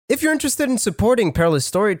If you're interested in supporting Perilous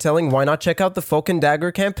Storytelling, why not check out the Folk and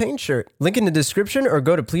Dagger campaign shirt? Link in the description or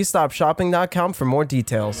go to pleasestopshopping.com for more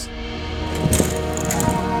details.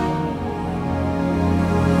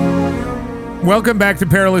 Welcome back to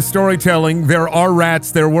Perilous Storytelling. There are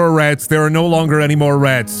rats. There were rats. There are no longer any more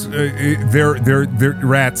rats. They're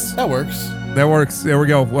rats. That works. That works. There we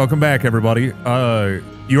go. Welcome back, everybody.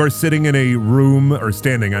 You are sitting in a room, or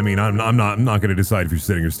standing. I mean, I'm not going to decide if you're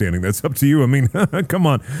sitting or standing. That's up to you. I mean, come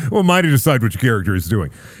on. Who am I to decide what your character is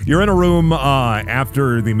doing? You're in a room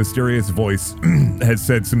after the mysterious voice has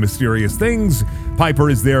said some mysterious things. Piper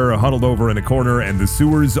is there, huddled over in a corner, and the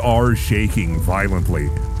sewers are shaking violently.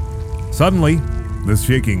 Suddenly, the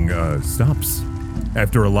shaking stops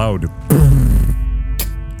after a loud.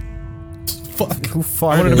 Fuck. Who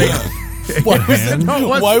farted?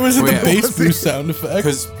 Why was it the bass boost sound effect?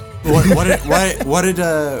 Because what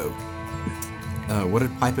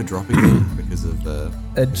did Piper drop again? Because of the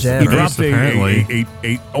A gem. He dropped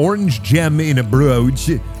a orange gem in a brooch,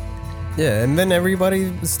 Yeah, and then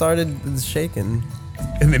everybody started shaking.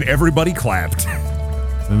 and then everybody clapped.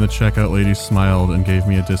 Then the checkout lady smiled and gave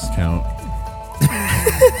me a discount.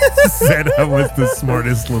 Said I was the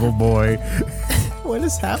smartest little boy. What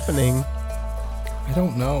is happening? I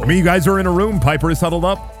don't know. I mean, you guys are in a room. Piper is huddled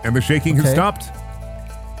up, and the shaking has Okay. stopped.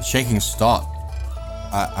 shaking stopped.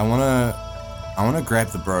 I wanna grab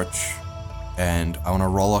the brooch, and I wanna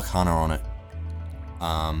roll Arcana on it,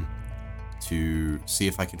 to see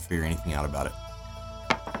if I can figure anything out about it.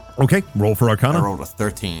 Okay, roll for I Arcana. rolled a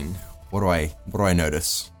 13. What do I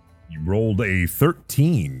notice? You rolled a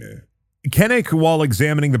 13. Kennick, while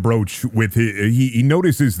examining the brooch, with he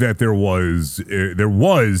notices that there was,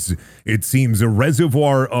 it seems, a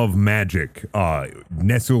reservoir of magic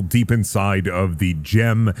nestled deep inside of the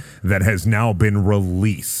gem that has now been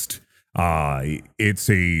released. It's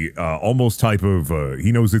a almost type of,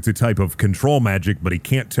 he knows it's a type of control magic, but he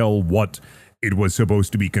can't tell what it was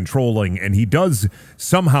supposed to be controlling, and he does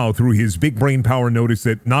somehow, through his big brain power, notice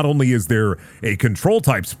that not only is there a control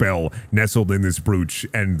type spell nestled in this brooch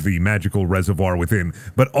and the magical reservoir within,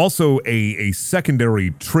 but also a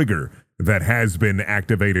secondary trigger that has been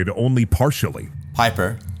activated only partially.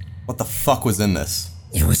 Piper, what the fuck was in this?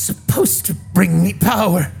 You were supposed to bring me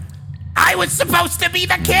power. I was supposed to be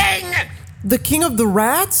the king! The king of the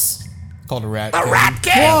rats? Called a rat. The king. rat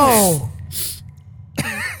king! Whoa!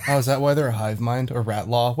 Oh, is that why they're a hive mind or rat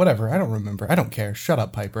law? Whatever. I don't remember. I don't care. Shut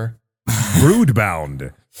up, Piper.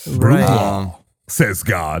 Broodbound. Right. Says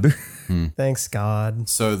God. Thanks, God.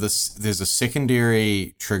 So there's a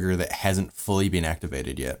secondary trigger that hasn't fully been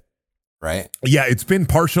activated yet, right? Yeah, it's been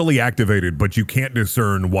partially activated, but you can't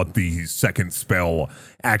discern what the second spell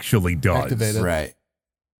actually does. Activated. Right.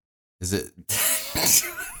 Is it?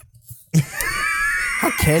 How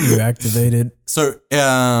can you activate it? So,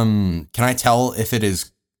 can I tell if it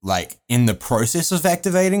is like in the process of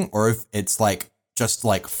activating, or if it's like just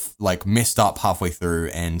like messed up halfway through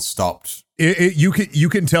and stopped? You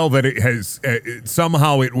can tell that it has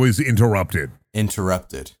somehow it was interrupted,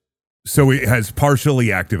 So it has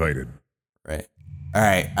partially activated. right. All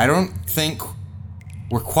right. I don't think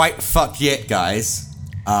we're quite fucked yet, guys.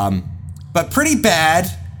 But pretty bad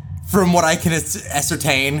from what I can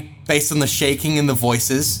ascertain based on the shaking and the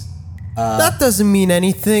voices. That doesn't mean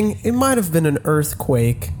anything. It might have been an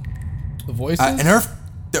earthquake. The voices?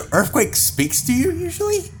 The earthquake speaks to you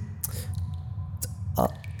usually?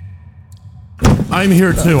 I'm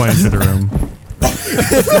here too, I enter the room.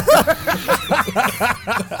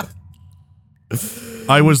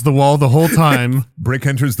 I was the wall the whole time. Brick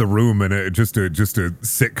enters the room and just a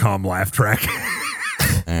sitcom laugh track.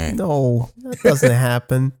 No, that doesn't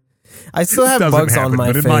happen. I still have Doesn't bugs happen, on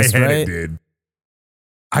my but face, in my head right? it did.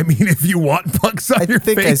 I mean, if you want bugs on your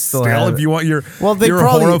think I face still still, have if it. you want your They your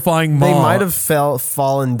probably, horrifying maw. They might have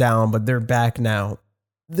fallen down, but they're back now.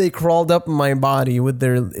 They crawled up my body with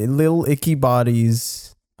their little icky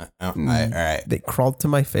bodies. All right. They crawled to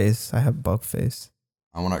my face. I have bug face.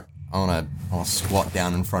 I wanna squat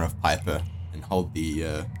down in front of Piper and hold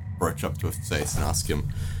the brooch up to his face and ask him.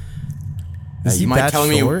 Is he you mind that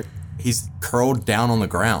telling short? me he's curled down on the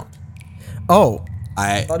ground? Oh,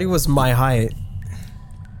 I thought he was my height.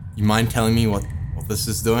 You mind telling me what this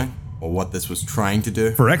is doing or what this was trying to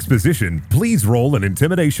do? For exposition, please roll an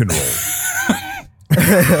intimidation roll.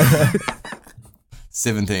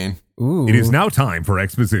 17. Ooh. It is now time for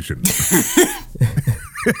exposition.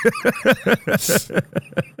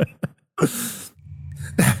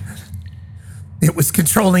 It was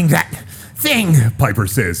controlling that thing. Piper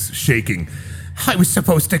says, shaking. I was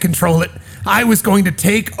supposed to control it. I was going to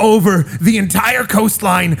take over the entire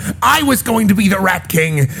coastline. I was going to be the Rat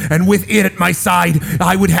King, and with it at my side,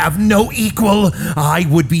 I would have no equal. I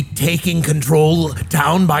would be taking control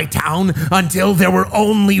town by town until there were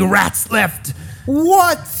only rats left.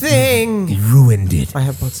 What thing? Ruined it. I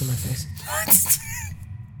have bugs in my face.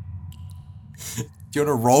 Do you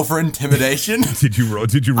want to roll for intimidation? Did you roll?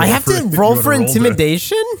 I have to roll for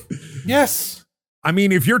intimidation? Yes. I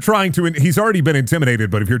mean, if you're trying to, he's already been intimidated.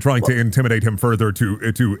 But if you're trying to intimidate him further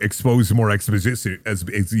to expose more exposition, as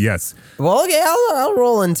yes. Well, okay, I'll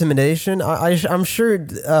roll intimidation. I'm sure.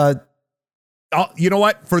 You know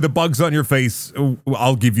what? For the bugs on your face,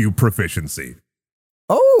 I'll give you proficiency.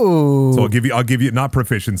 Oh, So I'll give you not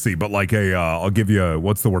proficiency, but like I'll give you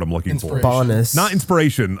what's the word I'm looking for? bonus. Not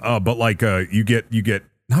inspiration, but like you get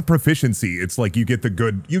not proficiency. It's like you get the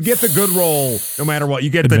good roll no matter what. You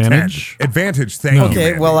get Advantage? the 10 advantage. Thank you. Okay,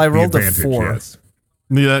 Manny. well, I The rolled a advantage, 4. Yes.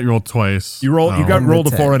 Yeah, you rolled twice. You rolled. You got And rolled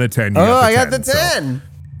the a 4 10. and a 10. You Oh, got I the got the 10.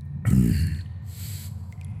 10.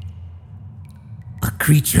 A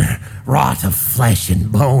creature wrought of flesh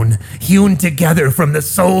and bone, hewn together from the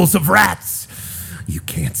souls of rats. You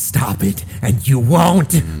can't stop it, and you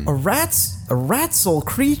won't. A rat soul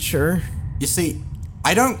creature. You see,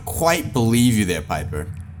 I don't quite believe you there, Piper.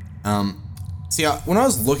 See, when I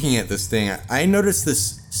was looking at this thing, I noticed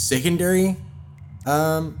this secondary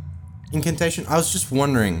incantation. I was just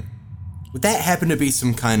wondering, would that happen to be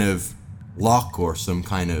some kind of lock or some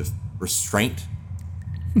kind of restraint?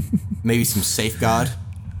 Maybe some safeguard?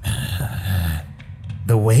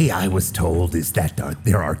 The way I was told is that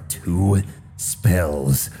there are 2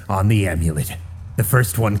 spells on the amulet. The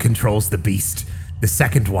first one controls the beast. The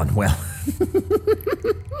second one, well...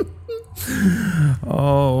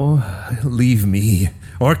 Oh, leave me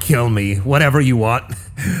or kill me, whatever you want.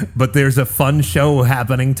 But there's a fun show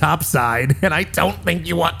happening topside, and I don't think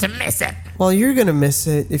you want to miss it. Well, you're gonna miss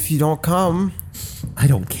it if you don't come. I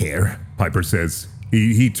don't care. Piper says.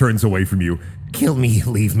 He turns away from you. Kill me,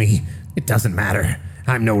 leave me. It doesn't matter.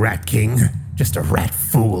 I'm no rat king, just a rat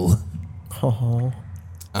fool. Oh,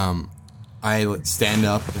 I stand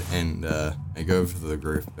up and I go over to the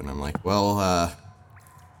group and I'm like, well, I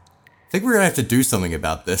think we're gonna have to do something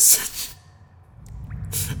about this.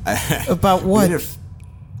 about what? If-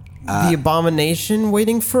 The abomination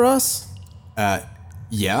waiting for us?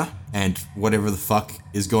 Yeah, and whatever the fuck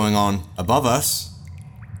is going on above us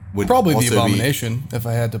would Probably also the abomination, if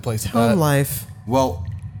I had to place a Town bet. life. Well,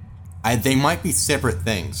 they might be separate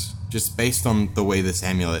things, just based on the way this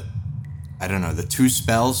amulet. I don't know, the 2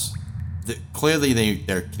 spells. Clearly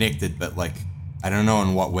they're connected, but like I don't know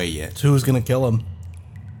in what way yet. So who's gonna kill him?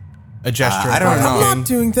 A gesture. I don't of know. I'm not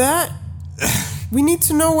doing that. We need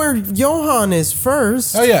to know where Johan is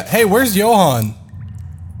first. Oh yeah. Hey, where's Johan?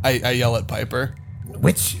 I yell at Piper.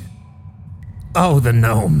 Which? Oh, the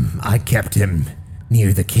gnome. I kept him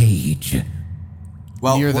near the cage.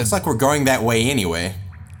 Well, Near looks the- like we're going that way anyway.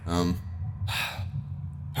 The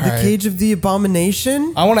cage of the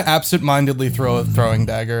abomination? I want to absent-mindedly throw a throwing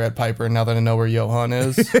dagger at Piper now that I know where Johan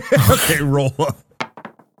is. Okay, roll.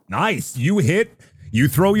 Nice. You hit. You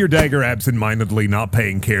throw your dagger absent-mindedly, not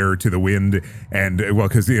paying care to the wind, and well,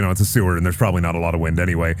 because it's a sewer and there's probably not a lot of wind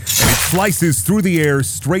anyway. And it slices through the air,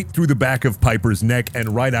 straight through the back of Piper's neck,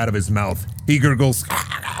 and right out of his mouth. He gurgles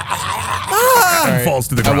and falls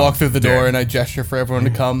to the ground. I walk through the door Dead. and I gesture for everyone to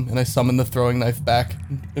come, and I summon the throwing knife back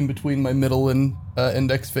in between my middle and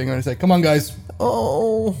index finger, and I say, "Come on, guys."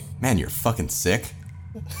 Oh. Man, you're fucking sick.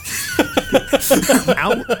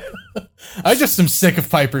 I just am sick of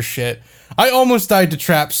Piper's shit. I almost died to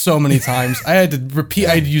traps so many times. I had to repeat.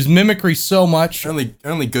 I had to use mimicry so much.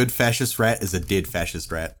 Only good fascist rat is a dead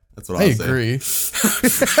fascist rat. That's what I I'll say. agree.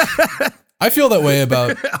 I feel that way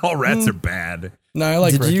about. All rats are bad. No, I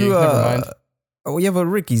like Did Ricky. you, Never mind. Oh, yeah, but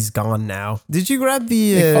Ricky's gone now. Did you grab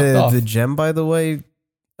He fucked off. the gem, by the way,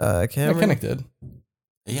 Yeah, Cameron? Kennick did.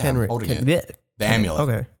 Yeah, I'm holding it. Yeah. The amulet.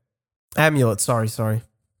 Okay. Amulet, sorry.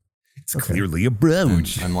 It's clearly a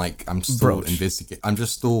brooch. I'm still Brooch. investigating. I'm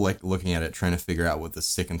just still like looking at it, trying to figure out what the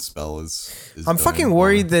second spell is I'm doing. fucking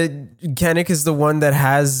worried that Kennick is the one that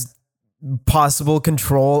has possible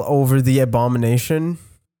control over the abomination.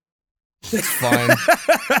 It's fine.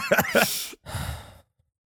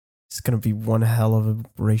 It's gonna be one hell of a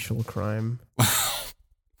racial crime. I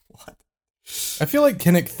feel like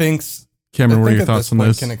Kennick thinks. Cameron, I what are think your at thoughts on point,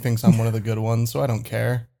 this? Kennick thinks I'm one of the good ones, so I don't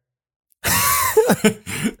care.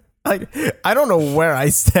 I don't know where I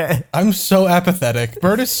stand. I'm so apathetic.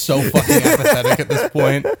 Bert is so fucking apathetic at this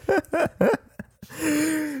point.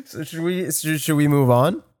 So should we move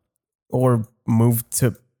on, or move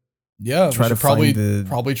to Yeah, Try we to should probably find the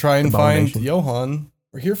probably try and find abomination. Johan.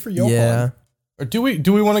 We're here for Johan. Yeah. Or do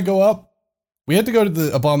we want to go up? We had to go to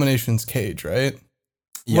the Abomination's cage, right?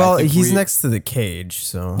 Yeah, well, I think he's we- next to the cage,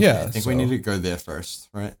 so. Yeah. I think we need to go there first,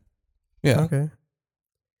 right? Yeah. Okay.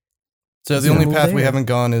 So the So only we're path we there. haven't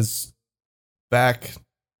gone is back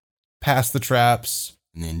past the traps.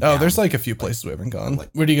 And then Oh, down. there's like a few places we haven't gone. Like-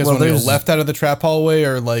 Where do you guys Well, want to go? there's- Left out of the trap hallway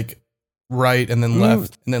or like right and then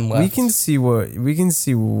left and then left? We can see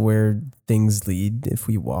where things lead if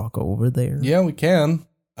we walk over there. Yeah, we can.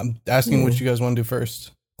 I'm asking Yeah. what you guys want to do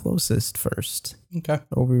first. Closest first. Okay.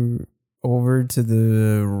 Over to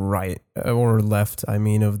the right or left, I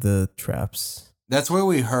mean, of the traps. That's where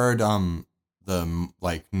we heard the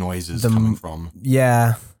like noises The coming from.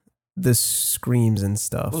 Yeah. The screams and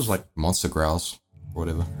stuff. It was like monster growls or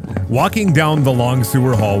whatever. Walking down the long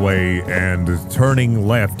sewer hallway and turning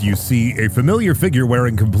left, you see a familiar figure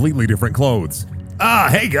wearing completely different clothes. Ah,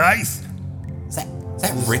 hey guys. Is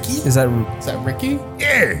that Ricky? Is that Is that Ricky?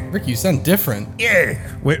 Yeah, Ricky, you sound different. yeah.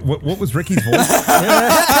 Wait, what was Ricky's voice?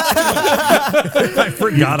 I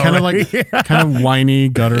forgot Kind of already. like, kind of whiny,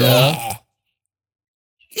 guttural. Yeah.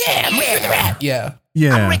 Yeah, I'm Ricky the Rat. Yeah.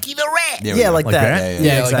 Yeah. Ricky the Rat. Yeah, Yeah, we- like Like that. that?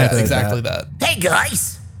 Yeah, Yeah, like that. exactly Exactly like that. Hey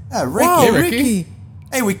guys. Ricky. Whoa, Hey, Ricky. Ricky.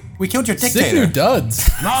 Hey, we killed your Sick dictator. new duds.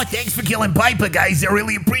 Oh, thanks for killing Piper, guys. I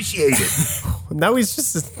really appreciate it. Now he's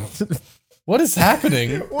just. What is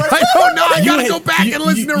happening? I don't know. I gotta go back and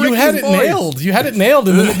listen to Ricky's You had it voice. nailed. You had it nailed,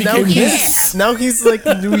 and then it now, became this. he's, now he's like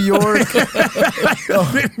New York.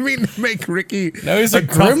 Didn't mean to make Ricky Now he's a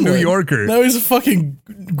tough gremlin. New Yorker. Now he's a fucking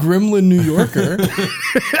gremlin New Yorker.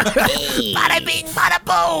 Hey, bada bing, bada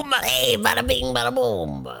boom. Hey, bada bing, bada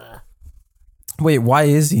boom. Wait, why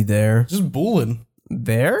is he there? Just bullying.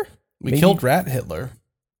 There? We Maybe- killed Rat Hitler.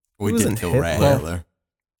 We It did wasn't kill Hitler. Rat Hitler.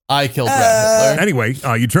 I killed Rat Hitler. Anyway,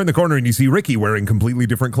 you turn the corner and you see Ricky wearing completely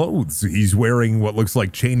different clothes. He's wearing what looks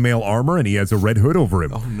like chainmail armor, and he has a red hood over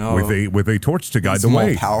him. Oh, no. With a torch to guide He's the more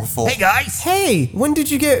way. powerful. Hey, guys. Hey, when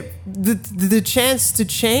did you get the chance to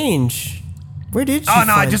change? Where did you? Oh,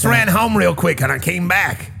 no, I find just that? ran home real quick and I came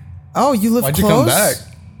back. Oh, you live Why'd close? you come back?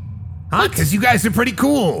 Huh? Because you guys are pretty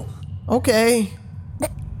cool. Okay.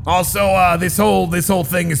 Also, this whole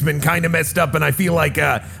thing has been kind of messed up, and I feel like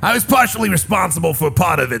I was partially responsible for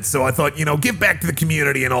part of it. So I thought, give back to the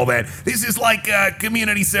community and all that. This is like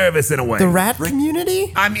community service in a way. The rat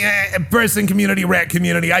community? I'm a person community, rat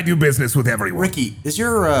community. I do business with everyone. Ricky, is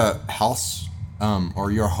your house or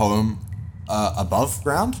your home above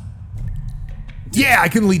ground? Yeah, I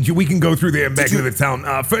can lead you. We can go through there and back into the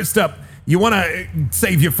town. First up, you want to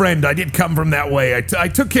save your friend. I did come from that way. I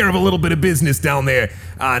took care of a little bit of business down there,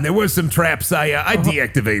 and there were some traps. I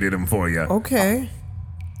deactivated them for you. Okay.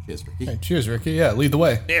 Cheers, Ricky. Hey, cheers, Ricky. Yeah, lead the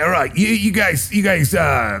way. Yeah, right. You guys, you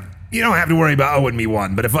don't have to worry about owing me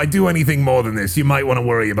one. But if I do anything more than this, you might want to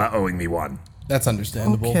worry about owing me one. That's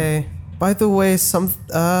understandable. Okay. By the way,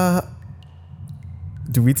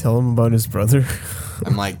 do we tell him about his brother?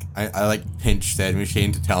 I'm like, I like pinch Dead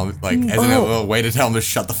Machine to tell him, like, as a way to tell him to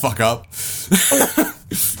shut the fuck up.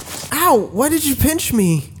 Ow! Why did you pinch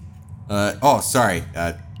me? Sorry,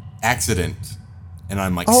 accident. And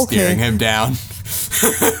I'm like Okay. staring him down.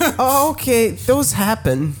 Oh, okay. Those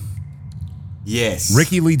happen. Yes.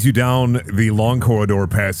 Ricky leads you down the long corridor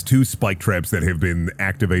past two spike traps that have been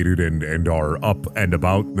activated and are up and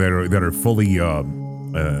about that are fully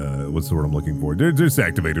what's the word I'm looking for? They're just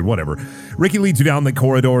activated, whatever. Ricky leads you down the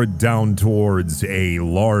corridor down towards a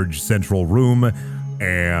large central room,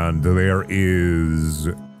 and there is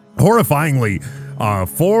horrifyingly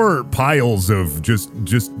 4 piles of just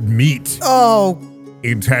meat Oh,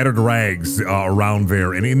 in tattered rags around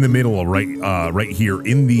there, and in the middle, right here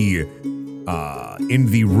in the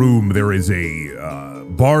room, there is a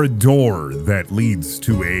barred door that leads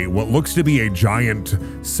to what looks to be a giant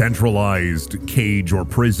centralized cage or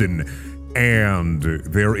prison, and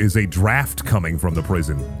there is a draft coming from the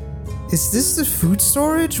prison. is this the food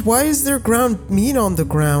storage? Why is there ground meat on the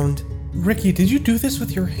ground? Ricky, did you do this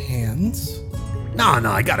with your hands? No,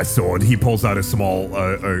 I got a sword. He pulls out a small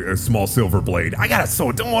silver blade. I got a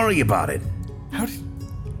sword. Don't worry about it. How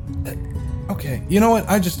did? Okay, you know what?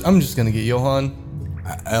 I'm just gonna get Johan.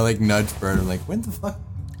 I like nudge Bird. I'm like, when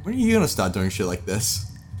are you gonna start doing shit like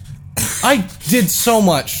this? I did so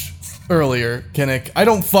much earlier, Kinnick. I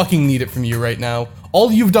don't fucking need it from you right now.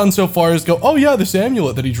 All you've done so far is go, oh yeah, this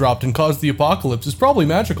amulet that he dropped and caused the apocalypse is probably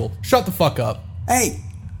magical. Shut the fuck up. Hey!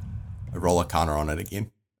 I roll a counter on it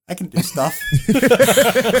again. I can do stuff.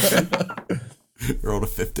 Rolled a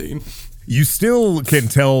 15. You still can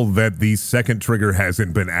tell that the second trigger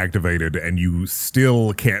hasn't been activated, and you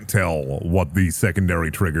still can't tell what the secondary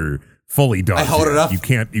trigger fully done. I hold it up. You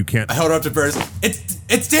can't. I hold it up to Bird.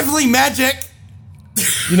 It's definitely magic.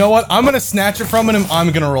 You know what? I'm gonna snatch it from him.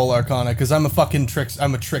 I'm gonna roll Arcana because I'm a fucking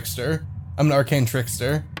I'm a trickster. I'm an arcane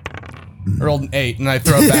trickster. I rolled an 8 and I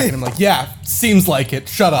throw it back and I'm like, yeah, seems like it.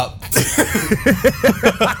 Shut up.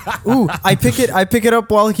 Ooh, I pick it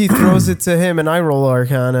up while he throws it to him, and I roll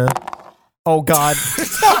Arcana. Oh God!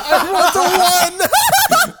 I rolled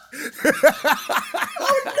a 1.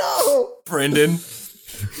 Oh no, Brendan.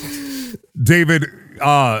 David.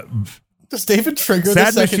 Does David trigger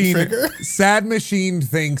the second trigger? Sad Machine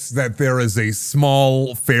thinks that there is a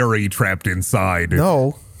small fairy trapped inside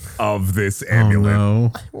no! of this Oh amulet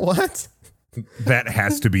no. What? that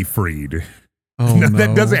has to be freed. Oh No, no.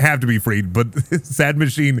 that doesn't have to be freed, but Sad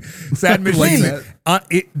Machine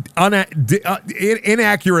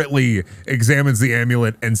inaccurately examines the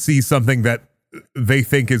amulet and sees something that they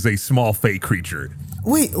think is a small fey creature.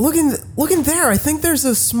 Wait, look in there. I think there's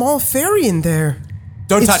a small fairy in there.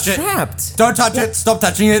 Don't It's touch it. trapped. Don't touch it. Stop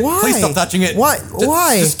touching it. Why? Please stop touching it. Why?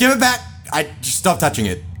 Why? Just give it back. Just stop touching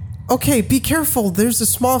it. Okay, be careful. There's a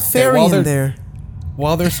small fairy while in they're- there.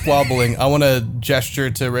 While they're squabbling, I want to gesture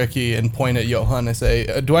to Ricky and point at Johan and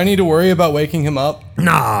say, do I need to worry about waking him up?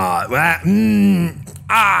 Nah,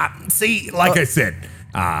 see, like I said,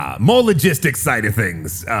 more logistics side of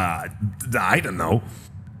things. I don't know.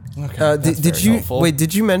 Okay, that's Did very you helpful. wait?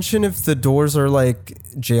 Did you mention if the doors are like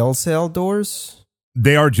jail cell doors?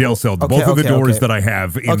 They are jail cell. Okay, Both of the okay, doors okay. that I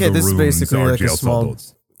have in Okay, the this is rooms basically are like a jail cell small.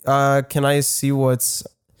 doors. Can I see what's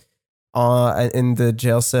in the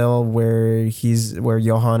jail cell where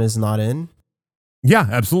Johan is not in? Yeah,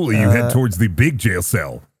 absolutely. You head towards the big jail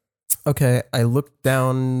cell. Okay, I look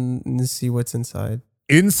down to see what's inside.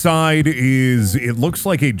 Inside it looks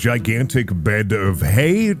like a gigantic bed of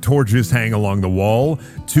hay. Torches hang along the wall.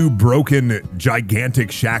 2 broken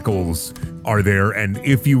gigantic shackles are there. And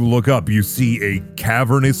if you look up, you see a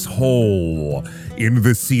cavernous hole in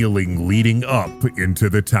the ceiling leading up into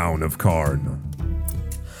the town of Karn.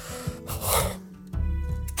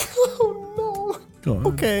 Oh no.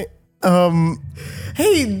 Okay.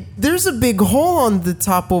 Hey, there's a big hole on the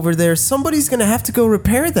top over there. Somebody's gonna have to go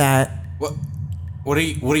repair that. What do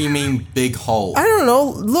you mean big hole? I don't know.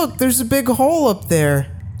 Look, there's a big hole up there.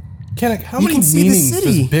 Kennick, how You many can see the meanings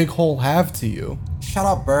city. does Big Hole have to you? Shut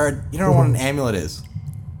up, Bird. You don't know what an amulet is.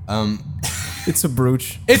 It's a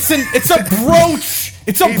brooch. It's a brooch!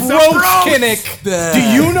 It's a brooch, Kennick! Do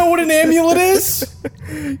you know what an amulet is?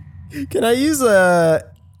 Can I use a?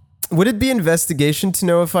 Would it be investigation to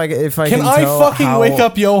know if I can Can I tell fucking how- wake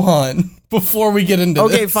up Johan before we get into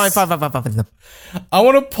Okay, this? fine. I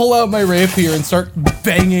want to pull out my rapier and start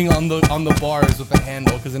banging on the bars with the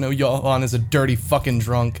handle because I know Johan is a dirty fucking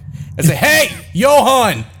drunk. I say, "Hey,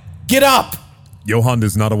 Johan, get up!" Johan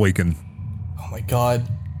does not awaken. Oh my god.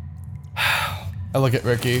 I look at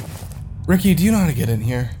Ricky. Ricky, do you know how to get in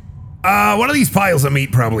here? One of these piles of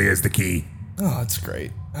meat probably has the key. Oh, that's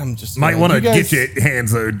great. I'm just Might want to you guys- get your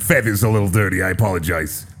hands feathers a little dirty. I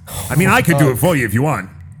apologize. I mean, I could do it for you if you want,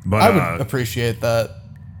 but I would appreciate that.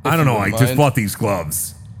 I don't if you know. I wouldn't just mind. bought these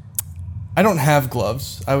gloves. I don't have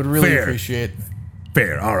gloves. I would really Fair. appreciate.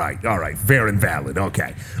 Fair. All right. Fair and valid.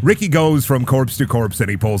 Okay. Ricky goes from corpse to corpse and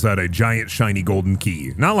he pulls out a giant shiny golden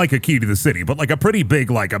key. Not like a key to the city, but like a pretty big,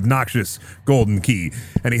 like obnoxious golden key.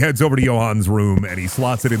 And he heads over to Johan's room and he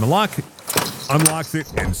slots it in the lock, unlocks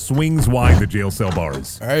it, and swings wide the jail cell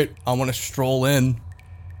bars. All right, I want to stroll in,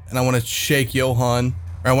 and I want to shake Johan.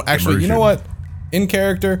 Or actually, you Immersion. know what? In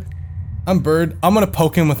character, I'm Bird. I'm gonna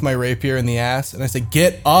poke him with my rapier in the ass, and I say,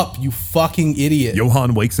 "Get up, you fucking idiot!"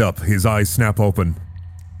 Johan wakes up, his eyes snap open.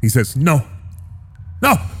 He says, No.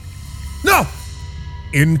 No. No.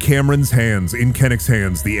 in Cameron's hands, in Kennick's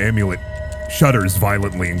hands, the amulet shudders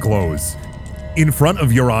violently and glows. In front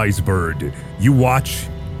of your eyes, Bird, you watch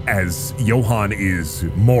as Johan is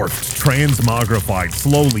morphed, transmogrified,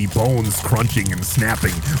 slowly bones crunching and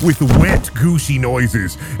snapping with wet, gooshy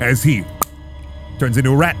noises as he turns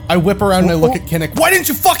into a rat. I whip around and I look at Kinnick. Why didn't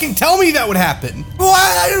you fucking tell me that would happen? What?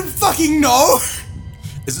 I didn't fucking know.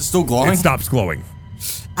 Is it still glowing? It stops glowing.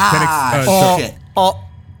 Shit.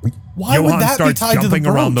 Why Johan would that be starts tied to the jumping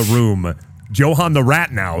around the brooch? room. Johan the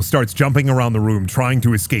rat now starts jumping around the room, trying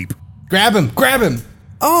to escape. Grab him! Grab him!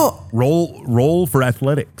 Oh, Roll for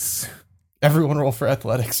athletics. Everyone roll for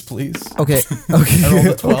athletics, please. okay. I rolled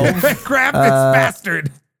a 12. Grab this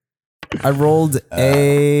bastard. I rolled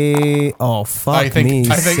a. Oh fuck I think me.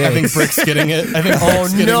 I think six. Brick's getting it. I think Oh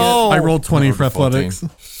Brick's getting no! I rolled 20 for athletics.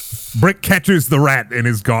 Brick catches the rat in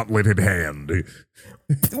his gauntleted hand.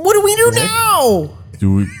 What do we do now?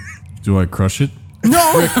 Do I crush it?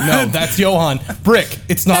 No. it. No, that's Johan. Brick,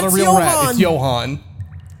 it's not That's a real rat. Johan. It's Johan.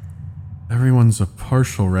 Everyone's a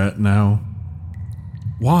partial rat now.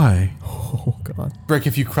 Why? Oh God. Brick,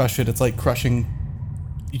 if you crush it, it's like crushing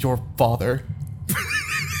your father.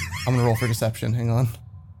 I'm gonna roll for deception. Hang on.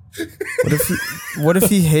 What if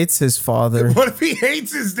he hates his father? What if he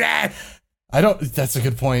hates his dad? I don't. That's a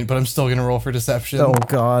good point, but I'm still gonna roll for deception. Oh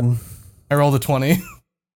God. I rolled a 20.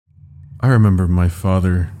 I remember my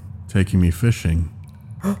father taking me fishing.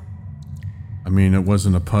 I mean, it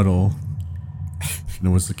wasn't a puddle, and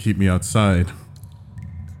it was to keep me outside.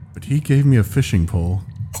 But he gave me a fishing pole.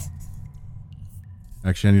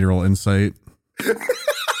 Actually, I need to roll insight.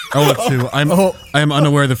 Oh, look, too. I am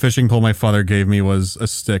unaware the fishing pole my father gave me was a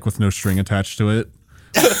stick with no string attached to it.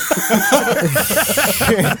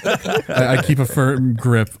 I keep a firm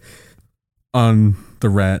grip on the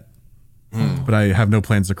rat, but I have no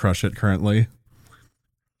plans to crush it currently.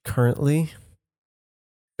 Currently?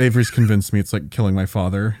 Avery's convinced me it's like killing my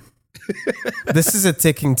father. This is a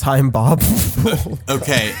ticking time bomb.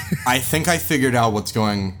 Okay, I think I figured out what's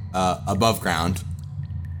going above ground.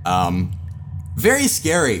 Very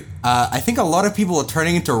scary. I think a lot of people are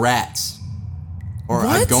turning into rats. Or are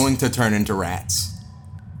What? going to turn into rats.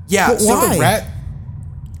 Yeah, But so why? Rat.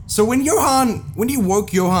 So when you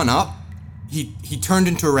woke Johan up, he turned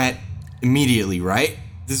into a rat immediately, right?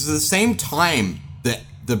 This is the same time that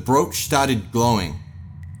the brooch started glowing.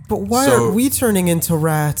 But why So- are we turning into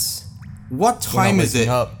rats? What time is waking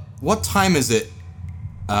it? up. What time is it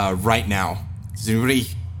right now? Does anybody?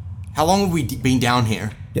 How long have we been down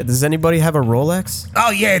here? Yeah, does anybody have a Rolex?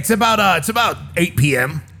 Oh yeah, it's about 8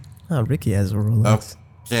 p.m. Oh, Ricky has a Rolex.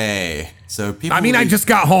 Okay, so people. I mean, I just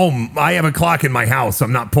got home. I have a clock in my house.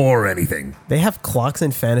 I'm not poor or anything. They have clocks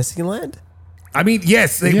in Fantasyland? I mean,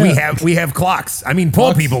 yes, we have clocks. I mean,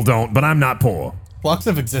 poor people don't, but I'm not poor. Clocks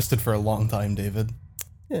have existed for a long time, David.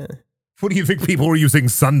 Yeah. What do you think people were using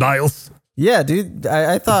sundials? Yeah, dude.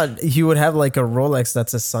 I thought he would have like a Rolex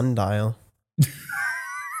that's a sundial.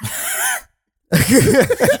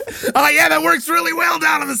 Oh yeah, that works really well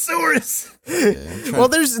down in the sewers. Well,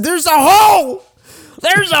 there's a hole!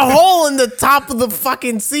 There's a hole in the top of the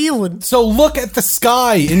fucking ceiling. So look at the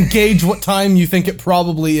sky and gauge what time you think it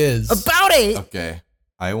probably is. About it. Okay,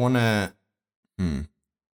 I wanna. I'm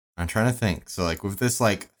trying to think. So like with this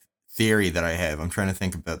like theory that I have, I'm trying to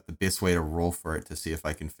think about the best way to roll for it to see if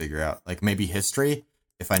I can figure out like maybe history.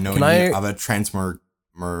 If I know Can any I- other transmog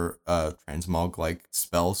like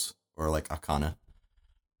spells or like arcana.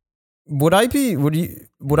 Would I be able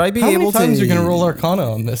How many times to are you gonna roll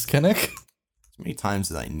Arcana on this, Kinnick? As many times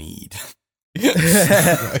as I need.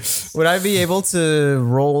 Would I be able to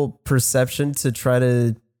roll perception to try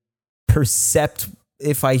to percept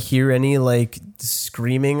if I hear any like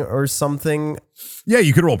screaming or something Yeah,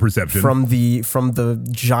 you could roll perception. from the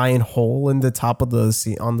giant hole in the top of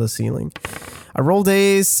the on the ceiling? I rolled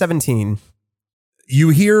a 17. You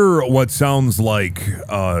hear what sounds like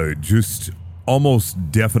just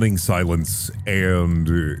almost deafening silence, and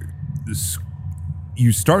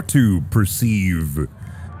you start to perceive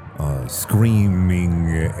screaming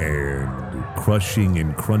and crushing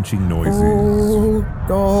and crunching noises.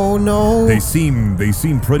 Oh no. They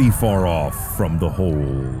seem pretty far off from the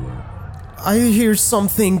hole. I hear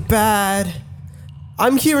something bad.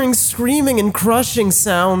 I'm hearing screaming and crushing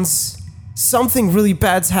sounds. Something really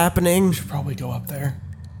bad's happening. Probably go up there.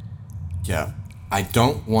 Yeah. I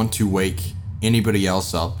don't want to wake anybody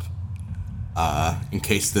else up in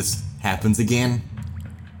case this happens again.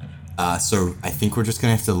 So I think we're just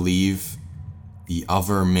gonna have to leave the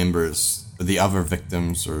other members, or the other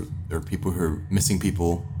victims, or people who are missing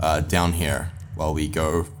people down here while we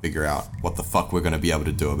go figure out what the fuck we're gonna be able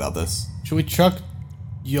to do about this. Should we chuck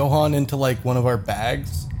Johan into like one of our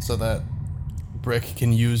bags so that Brick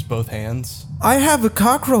can use both hands? I have a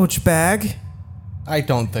cockroach bag. I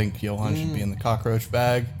don't think Johan should be in the cockroach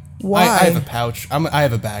bag. Why? I have a pouch. I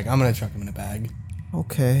have a bag. I'm gonna chuck him in a bag.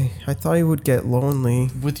 Okay, I thought he would get lonely.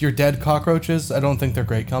 With your dead cockroaches, I don't think they're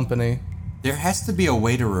great company. There has to be a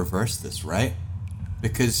way to reverse this, right?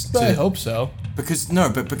 Because I hope so. Because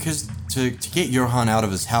to get Johan out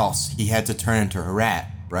of his house, he had to turn into a rat,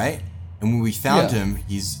 right? And when we found Yeah. him,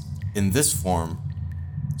 he's in this form.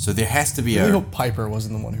 So there has to be I a. hope Piper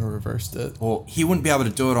wasn't the one who reversed it. Well, he wouldn't be able to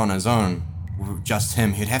do it on his own. With just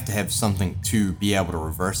him, he'd have to have something to be able to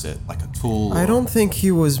reverse it, like a tool. I don't think he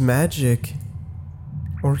was magic.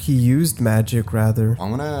 Or he used magic, rather.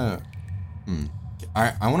 I'm gonna.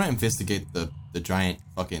 I want to investigate the giant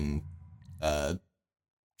fucking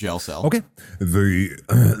jail cell. Okay.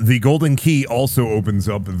 The golden key also opens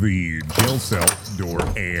up the jail cell door,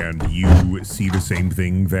 and you see the same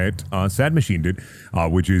thing that Sad Machine did,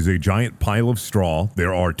 which is a giant pile of straw.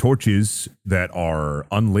 There are torches that are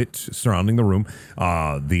unlit surrounding the room.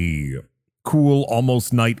 The cool,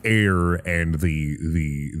 almost night air, and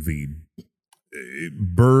the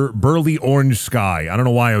burly orange sky. I don't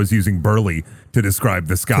know why I was using burly to describe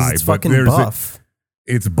the sky, It's but fucking there's buff.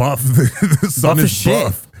 it's buff. The sun Buff is as shit.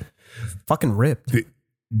 buff. Fucking ripped.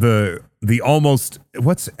 The almost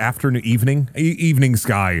what's afternoon evening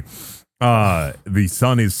sky. The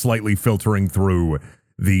sun is slightly filtering through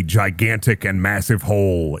the gigantic and massive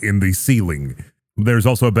hole in the ceiling. There's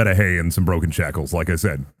also a bed of hay and some broken shackles, like I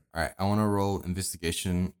said. All right, I want to roll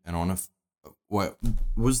investigation, and I want to. What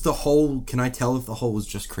was the hole? Can I tell if the hole was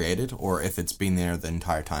just created or if it's been there the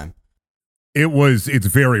entire time? It's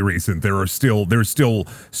very recent. There's still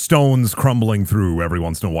stones crumbling through every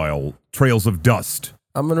once in a while. Trails of dust.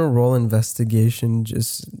 I'm gonna roll investigation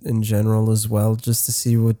just in general as well, just to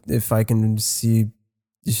see if I can see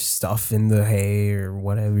stuff in the hay or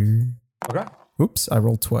whatever. Okay. Oops, I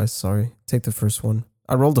rolled twice. Sorry. Take the first one.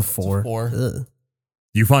 I rolled a 4. 4. Ugh.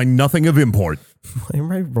 You find nothing of import. Why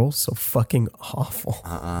am I roll so fucking awful?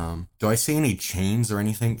 Do I see any chains or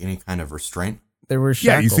anything? Any kind of restraint? There were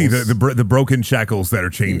Yeah, shackles. you see the broken shackles that are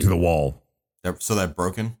chained to the wall. So they're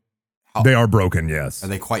broken? They are broken, yes. Are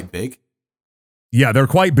they quite big? Yeah, they're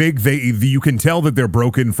quite big. You can tell that they're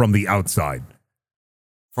broken from the outside.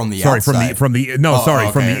 From the Sorry, outside? from the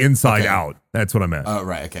from the inside out. That's what I meant. Oh,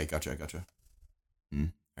 right. Okay, gotcha. All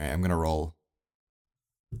right, I'm gonna roll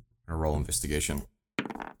investigation.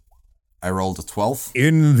 I rolled a 12.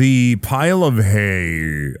 In the pile of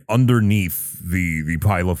hay, underneath the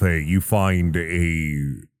pile of hay, you find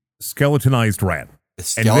a skeletonized rat.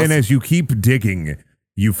 And then as you keep digging,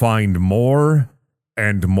 you find more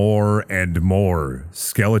and more and more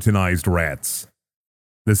skeletonized rats.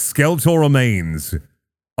 The skeletal remains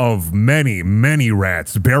of many, many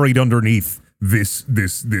rats buried underneath this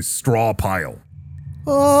straw pile.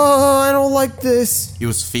 Oh, I don't like this. He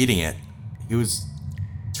was feeding it. He was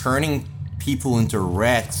turning people into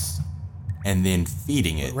rats and then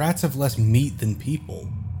feeding it. Rats have less meat than people.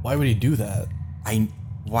 Why would he do that?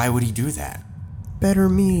 Why would he do that? Better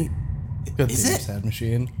meat. Good Is thing, it? Sad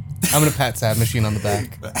Machine. I'm gonna pat Sad Machine on the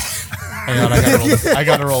back. Hang on, I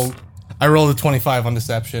gotta roll. I rolled a 25 on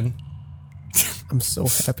deception. I'm so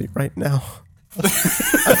happy right now.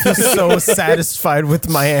 I feel so satisfied with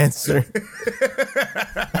my answer.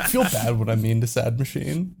 I feel bad when I mean to Sad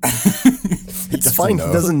Machine. It's fine. He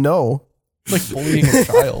doesn't know. It's like bullying a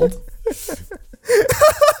child.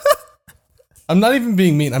 I'm not even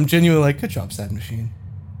being mean. I'm genuinely like, good job, Sad Machine.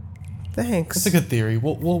 Thanks. It's a good theory.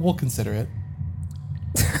 We'll consider it.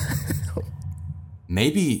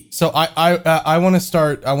 Maybe. So I want to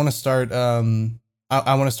start. I want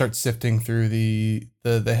to start sifting through the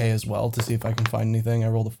hay as well to see if I can find anything. I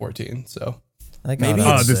rolled a 14, so I got Maybe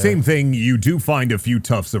it. The same thing, you do find a few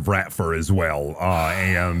tufts of rat fur as well,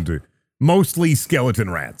 and mostly skeleton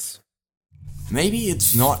rats. Maybe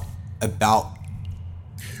it's not about.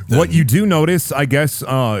 What you do notice, I guess,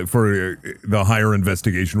 for the higher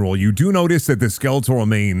investigation roll, you do notice that the skeletal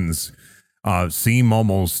remains seem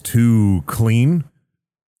almost too clean.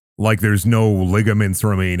 Like there's no ligaments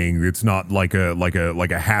remaining. It's not like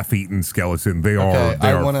a half-eaten skeleton. They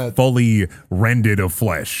are fully rended of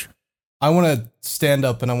flesh. I want to stand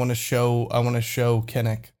up and I want to show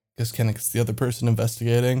Kennick, because Kennick's the other person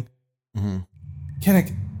investigating. Mm-hmm.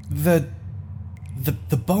 Kennick,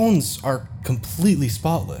 the bones are completely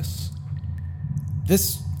spotless.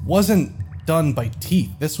 This wasn't done by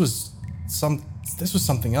teeth. This was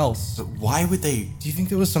something else. But why would they? Do you think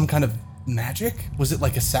there was some kind of magic? Was it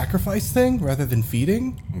like a sacrifice thing rather than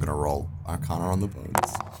feeding? I'm gonna roll Arcana on the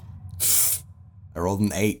bones. I rolled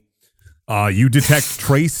an 8. You detect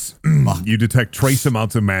trace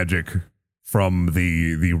amounts of magic from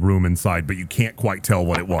the room inside, but you can't quite tell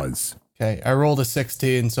what it was. Okay, I rolled a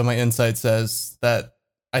 16, so my insight says that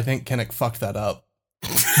I think Kennick fucked that up.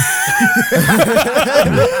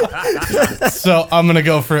 So I'm gonna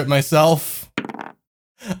go for it myself.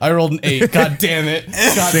 I rolled an 8. God damn it!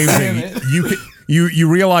 God Same damn thing. it! You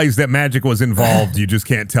realize that magic was involved. You just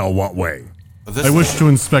can't tell what way. I wish to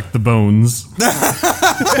inspect the bones.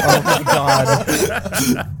 Oh my god.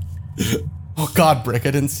 Oh God, Brick!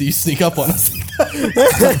 I didn't see you sneak up on us.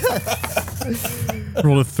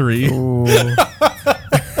 Roll a 3. Ooh.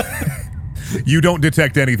 You don't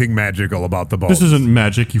detect anything magical about the bones. This isn't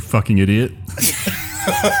magic, you fucking idiot.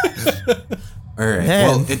 All right.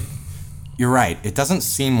 Man. Well, you're right. It doesn't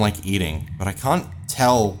seem like eating, but I can't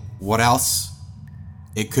tell what else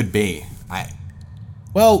It could be.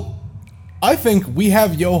 Well, I think we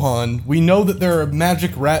have Johan. We know that there are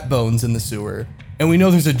magic rat bones in the sewer, and we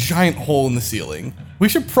know there's a giant hole in the ceiling. We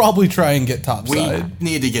should probably try and get We topside.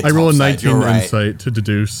 need to get I roll a topside, 19 you're right. insight to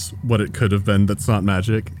deduce what it could have been that's not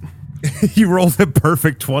magic. You rolled a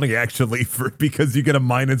perfect 20 actually because you get a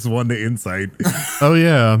 -1 to insight. Oh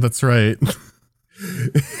yeah, that's right.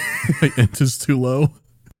 My int is too low.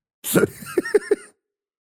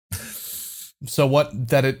 So what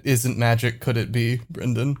that it isn't magic could it be,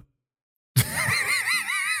 Brendan?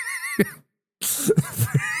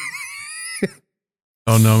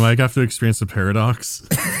 Oh no, I have to experience a paradox.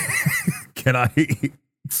 Can I?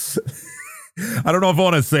 I don't know if I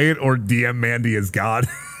want to say it or DM Mandy as God.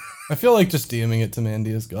 I feel like just DMing it to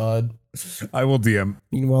Mandy as God. I will DM.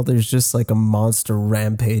 Meanwhile, there's just like a monster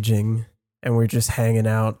rampaging, and we're just hanging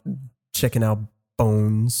out, checking out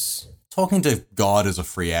bones. Talking to God is a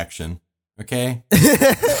free action. Okay?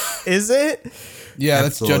 Is it? Yeah,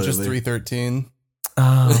 that's Judges Absolutely. 3:13.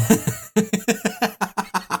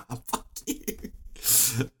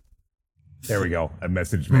 There we go. I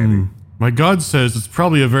messaged Mandy. My god says it's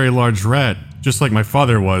probably a very large rat, just like my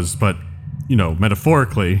father was, but, you know,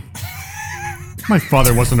 metaphorically. My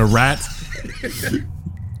father wasn't a rat.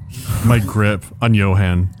 My grip on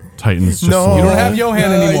Johan tightens just No. a You little. don't have Johan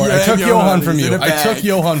anymore. you I have took Johan. Johan from He's you. in a I bag. took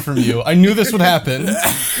Johan from you. I knew this would happen.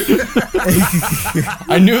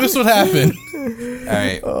 I knew this would happen. All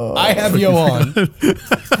right. I have Johan.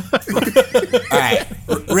 All right.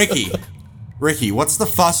 Ricky, what's the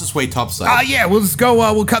fastest way topside? Yeah, we'll just go,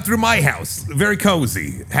 we'll cut through my house. Very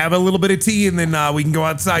cozy. Have a little bit of tea, and then we can go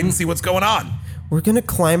outside and see what's going on. We're gonna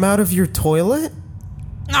climb out of your toilet?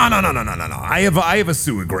 No. I have a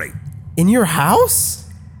sewer grate. In your house?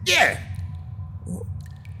 Yeah.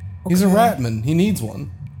 He's a ratman. He needs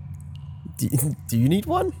one. Do you need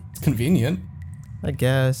one? It's convenient. I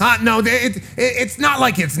guess. No, it's not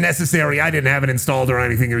like it's necessary. I didn't have it installed or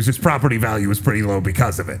anything. It was just property value was pretty low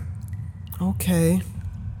because of it. Okay.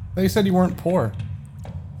 They said you weren't poor.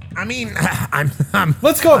 I mean, I'm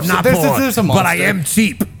Let's go I'm not upstairs. poor, There's a but I monster. am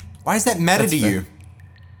cheap. Why does that matter to fair. you,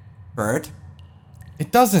 Bird?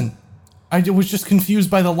 It doesn't. I was just confused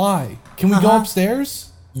by the lie. Can we go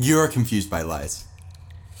upstairs? You're confused by lies.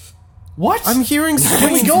 What? I'm hearing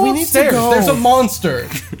Can we screams. go We need to upstairs? go. There's a monster.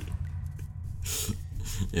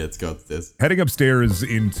 Yeah, let's go upstairs. Heading upstairs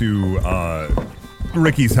into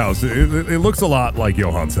Ricky's house. It looks a lot like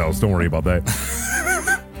Johan's house. Don't worry about that.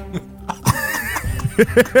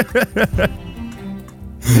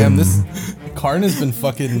 Damn, this Karn has been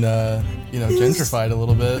fucking, gentrified a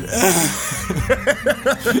little bit.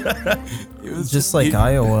 Just like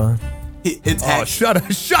Iowa. It's Oh, shut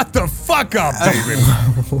the fuck up, David.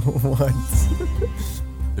 What?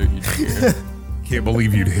 Can't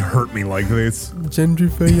believe you'd hurt me like this.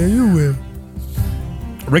 Gentrify Iowa.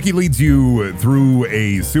 Ricky leads you through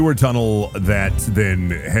a sewer tunnel that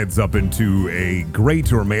then heads up into a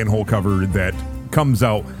grate or manhole cover that comes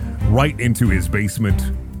out right into his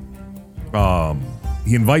basement.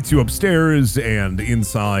 He invites you upstairs, and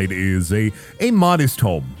inside is a modest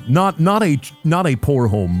home. Not a poor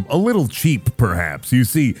home, a little cheap perhaps. You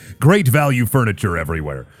see great value furniture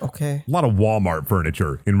everywhere. Okay. A lot of Walmart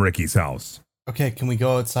furniture in Ricky's house. Okay, can we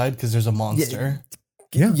go outside? Because there's a monster.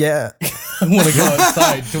 Yeah. I want to go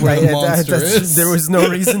outside to where the monster is. There was no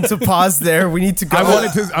reason to pause there. We need to go.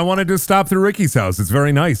 I wanted to stop through Ricky's house. It's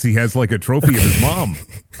very nice. He has like a trophy of his mom.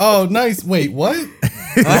 Oh, nice. Wait, what?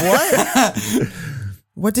 What?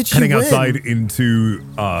 What did she Heading win? outside into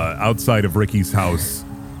outside of Ricky's house,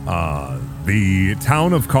 the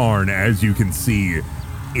town of Karn, as you can see,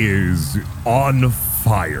 is on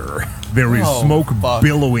fire. There is Oh, smoke fuck.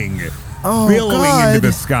 billowing God. into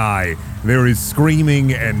the sky. There is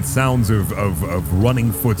screaming and sounds of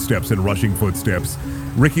running footsteps and rushing footsteps.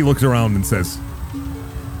 Ricky looks around and says,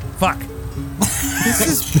 "Fuck, This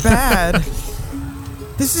is bad.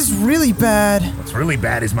 This is really bad. What's really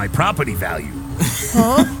bad is my property value.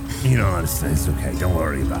 Huh? You know, it's okay. Don't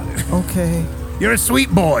worry about it. Okay. You're a sweet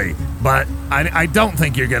boy, but I don't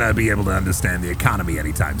think you're going to be able to understand the economy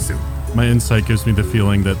anytime soon. My insight gives me the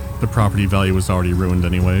feeling that the property value was already ruined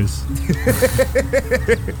anyways.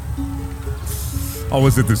 oh,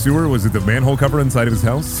 was it the sewer? Was it the manhole cover inside of his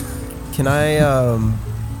house?" Can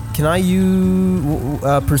I use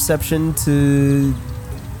perception to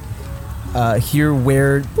hear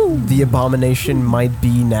where the abomination might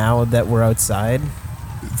be now that we're outside?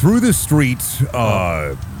 Through the street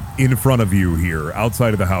in front of you here,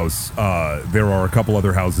 outside of the house, there are a couple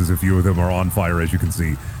other houses. A few of them are on fire, as you can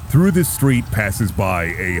see. Through this street passes by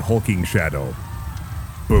a hulking shadow.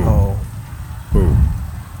 Boom, Oh. boom,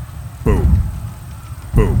 boom,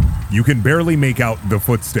 You can barely make out the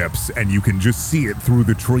footsteps, and you can just see it through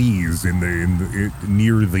the trees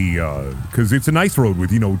near the because it's a nice road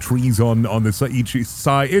with trees on the each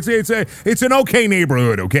side. It's an okay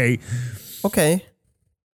neighborhood, okay. Okay.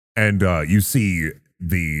 And you see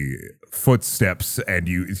the footsteps, and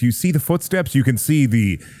you see the footsteps. You can see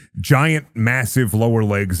the giant, massive lower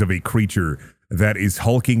legs of a creature that is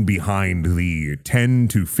hulking behind the 10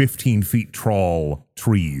 to 15 feet tall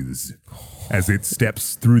trees as it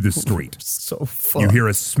steps through the street. So fun. You hear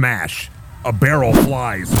a smash. A barrel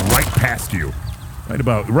flies right past you.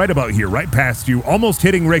 Right about here, right past you, almost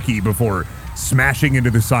hitting Ricky before smashing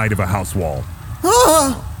into the side of a house wall.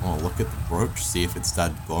 Oh, look at the brooch, see if it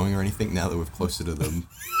started glowing or anything now that we're closer to the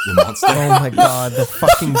monster. Oh my god, the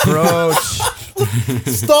fucking brooch.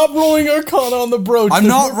 Stop rolling Arcana on the brooch. I'm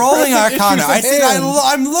not rolling Arcana. I said hand.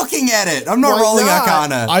 I'm looking at it. I'm not Why rolling not?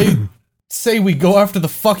 Arcana. I say we go after the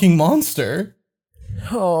fucking monster.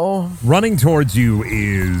 Oh. Running towards you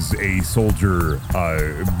is a soldier,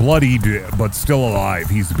 bloodied but still alive.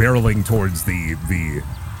 He's barreling towards the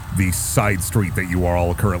side street that you are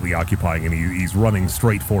all currently occupying, and he's running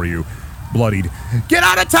straight for you, bloodied. Get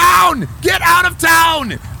out of town! Get out of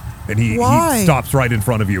town! And he stops right in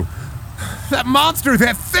front of you. That monster,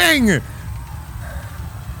 that thing!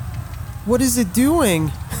 What is it doing?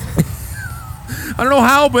 I don't know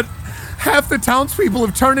how, but half the townspeople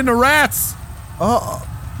have turned into rats.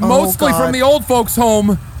 Mostly from the old folks'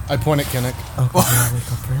 home. I point at Kinnick. Oh, god,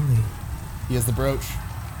 wake up friendly. He has the brooch.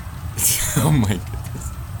 Oh my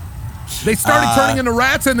goodness. They started turning into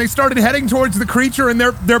rats, and they started heading towards the creature, and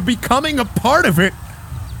they're becoming a part of it.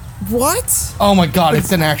 What? Oh my god,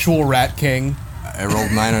 it's an actual rat king. I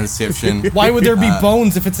rolled 9 on deception. Why would there be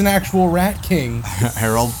bones if it's an actual rat king? I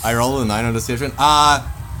rolled a 9 on deception. I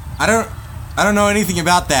don't know anything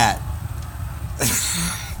about that.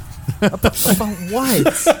 About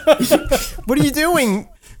what? What are you doing?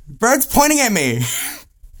 Bird's pointing at me.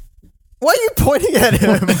 Why are you pointing at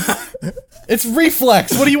him? It's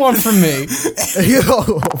reflex. What do you want from me?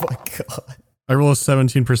 Oh my god. I roll a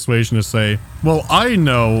 17 persuasion to say, well, I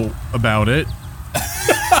know about it.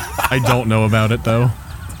 I don't know about it, though.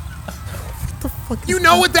 What the fuck? You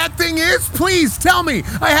know what that thing is? Please tell me.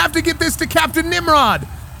 I have to get this to Captain Nimrod.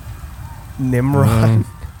 Nimrod.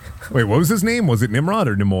 Wait, what was his name? Was it Nimrod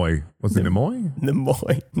or Nimoy? Was it Nimoy?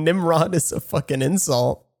 Nimoy. Nimrod is a fucking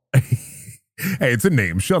insult. Hey, it's a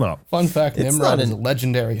name. Shut up. Fun fact, It's Nimrod not is a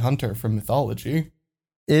legendary hunter from mythology.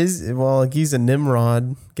 Well, he's a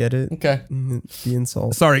Nimrod. Get it? Okay. The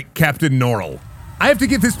insult. Sorry, Captain Norrell. I have to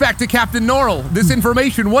get this back to Captain Norrell. This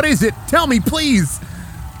information, what is it? Tell me, please.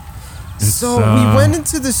 So we went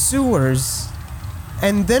into the sewers,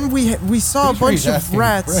 and then we saw a Pretty sure bunch he's of asking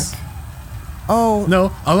rats. Brick. Oh,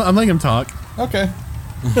 No, I'm letting him talk. Okay.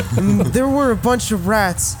 there were a bunch of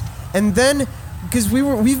rats, and then because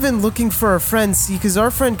we've been looking for our friend, see, because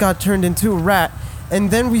our friend got turned into a rat,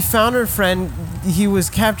 and then we found our friend. He was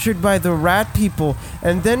captured by the rat people,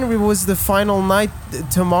 and then it was the final night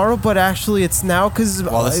tomorrow, but actually it's now because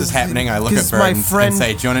While this is happening, I look at Bird and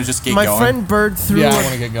say, do you want to just get my going? friend Bird threw. Yeah, I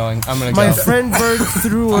want to get going. I'm gonna My go. friend Bird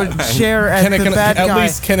threw a chair at Kinnick the and, bad at guy.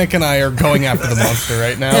 least Kinnick and I are going after the monster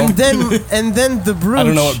right now. And then the brooch. I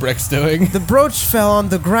don't know what Brick's doing. The brooch fell on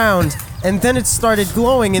the ground, and then it started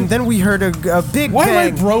glowing, and then we heard a big Why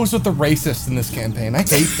bang. am I bros with the racist in this campaign? I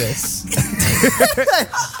hate this.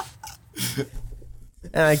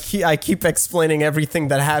 And I keep explaining everything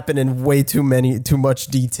that happened in way too much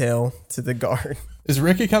detail to the guard. Is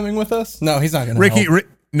Ricky coming with us? No, he's not gonna Ricky, help.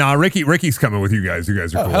 Ricky's coming with you guys. You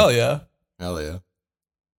guys are Oh, cool. hell yeah. Hell yeah.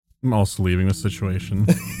 I'm also leaving the situation.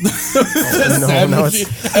 No, it's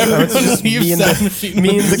Everyone leave me and Sad the- Machine.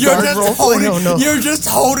 me and the You're guard just, role holding, play. Oh, no. you're just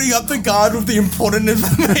holding up the guard with the important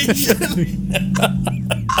information.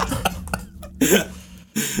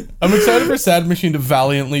 I'm excited for Sad Machine to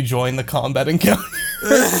valiantly join the combat encounter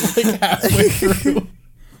like halfway through.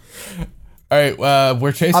 All right,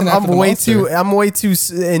 we're chasing after the monster. I'm way too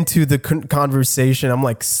into the conversation. I'm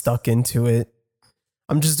like stuck into it.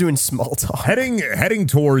 I'm just doing small talk. Heading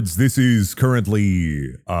towards, this is currently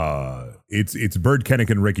it's Bird, Kinnick,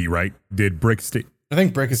 and Ricky, right? Did Brick stay? I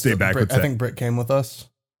think Brick is Stay back with I that. think Brick came with us.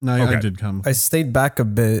 No, I Okay. did come. I stayed back a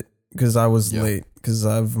bit because I was late because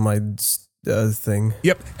of my thing.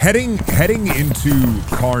 Yep. Heading into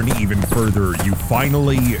Karn even further, you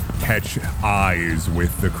finally catch eyes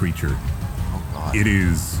with the creature. It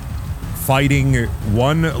is fighting.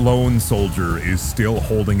 One lone soldier is still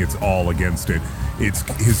holding its all against it. It's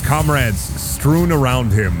his comrades strewn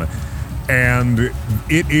around him, and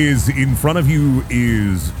it is in front of you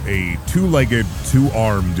is a two-legged,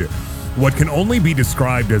 two-armed what can only be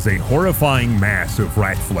described as a horrifying mass of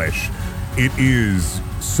rat flesh. It is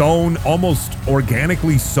sewn, almost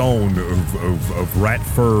organically sewn of rat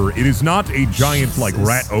fur. It is not a giant like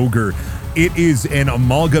rat ogre. It is an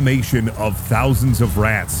amalgamation of thousands of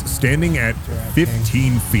rats standing at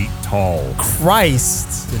 15 feet tall.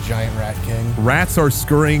 Christ. The giant rat king. Rats are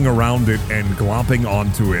scurrying around it and glomping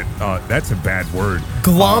onto it. That's a bad word.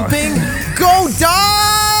 Glomping? Go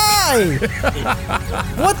die!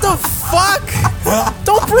 What the fuck?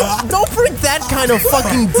 Don't bring that kind of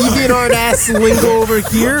fucking DeviantArt ass lingo over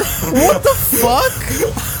here. What the fuck?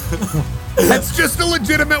 That's just a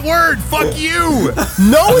legitimate word. Fuck you.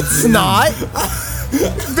 No, it's not.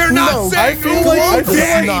 They're not No, saying I feel like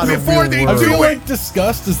it's not a before real they word. I feel do it. like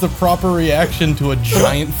disgust is the proper reaction to a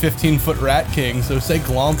giant 15-foot rat king, so say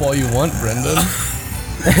glomp all you want, Brendan.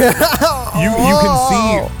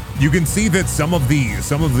 You can see that some of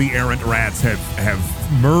the errant rats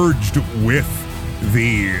have merged with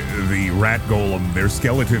the rat golem, their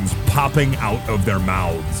skeletons popping out of their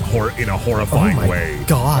mouths in a horrifying way.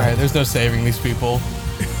 God. Alright, there's no saving these people.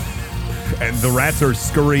 And the rats are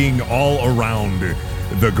scurrying all around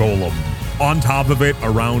the golem. On top of it,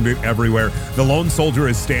 around it, everywhere. The lone soldier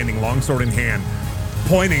is standing, longsword in hand,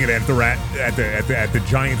 pointing it at the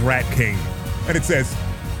giant rat king. And it says,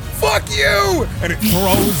 "Fuck you!" And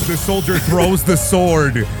the soldier throws the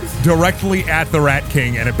sword directly at the rat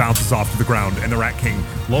king, and it bounces off to the ground. And the rat king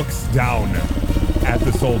looks down at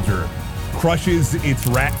the soldier, crushes its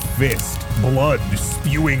rat fist, blood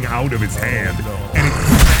spewing out of its hand, and it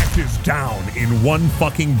smashes down in one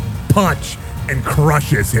fucking punch and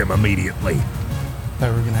crushes him immediately.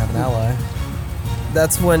 Thought we were gonna have an ally.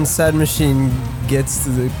 That's when Sad Machine gets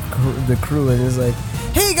to the crew and is like,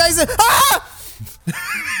 "Hey guys, ah!"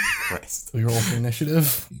 Christ. We roll for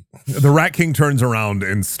initiative. The Rat King turns around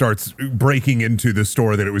and starts breaking into the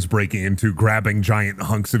store that it was breaking into, grabbing giant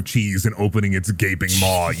hunks of cheese and opening its gaping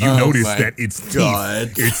maw. You notice my that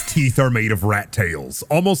God. its teeth are made of rat tails,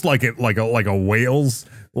 almost like a whale's,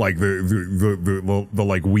 like the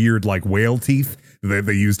like weird like whale teeth that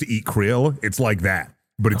they use to eat krill. It's like that,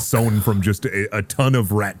 but it's sewn from just a ton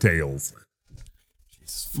of rat tails.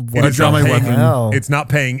 I draw my weapon. Hell. It's not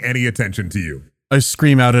paying any attention to you. I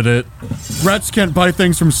scream out at it. Rats can't buy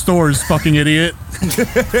things from stores, fucking idiot.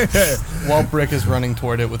 While Brick is running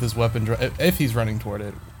toward it with his weapon, if he's running toward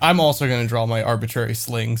it, I'm also going to draw my arbitrary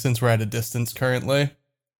sling since we're at a distance currently.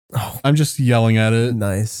 I'm just yelling at it.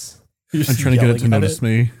 Nice. I'm trying to get it to notice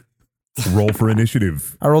me. Roll for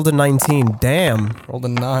initiative. I rolled a 19. Damn. Rolled a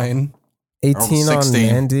 9. 18 on 16.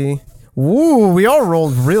 Mandy. Woo, we all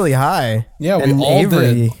rolled really high. Yeah, we And all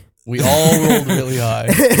Avery. did. We all rolled really high.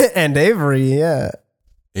 And Avery, yeah.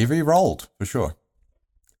 Avery rolled, for sure.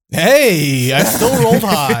 Hey, I still rolled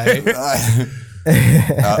high.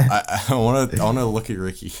 I want to look at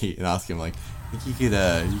Ricky and ask him, like, you think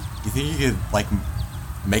you could like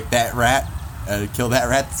make that rat kill that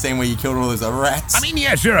rat the same way you killed all those other rats? I mean,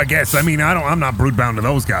 yeah, sure, I guess. I mean, I'm not brood bound to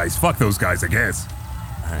those guys. Fuck those guys, I guess.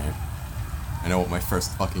 All right. I know what my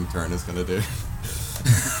first fucking turn is gonna do.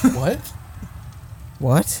 What?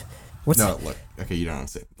 What? What's No, look. Okay, you don't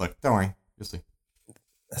understand. Look, don't worry. You'll see.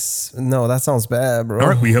 No, that sounds bad, bro. All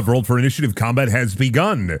right, we have rolled for initiative. Combat has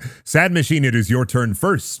begun. Sad Machine, it is your turn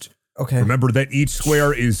first. Okay. Remember that each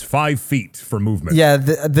square is 5 feet for movement. Yeah,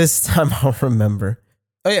 this time I'll remember.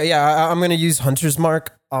 Oh yeah. I'm gonna use Hunter's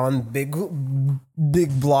Mark on big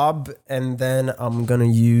blob, and then I'm gonna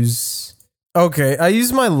use. Okay, I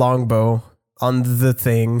use my longbow on the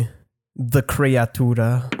thing, the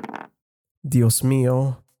criatura. Dios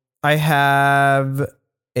mío. I have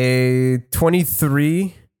a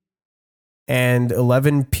 23 and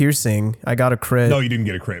 11 piercing. I got a crit No, you didn't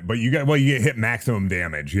get a crit, but you get hit maximum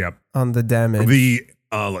damage. Yep. on the damage.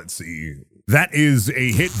 Let's see. That is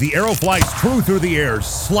a hit. The arrow flies true through the air,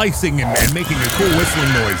 slicing and making a cool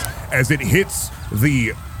whistling noise as it hits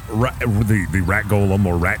the rat golem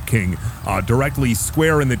or rat king directly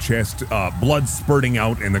square in the chest. Blood spurting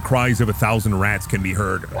out, and the cries of 1,000 rats can be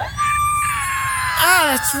heard.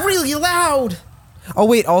 Ah, that's really loud. Oh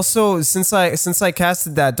wait, also since I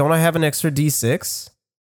casted that, don't I have an extra D6?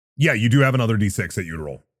 Yeah, you do have another d6 that you'd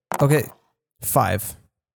roll. Okay, 5.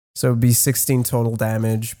 So it'd be 16 total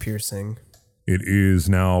damage, piercing. It is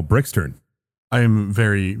now Brick's turn. I am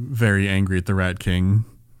very, very angry at the Rat King.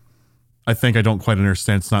 I think I don't quite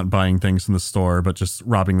understand. It's not buying things from the store, but just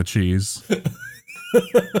robbing the cheese.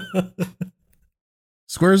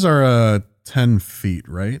 Squares are 10 feet,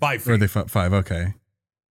 right? 5 Or are they 5? Okay.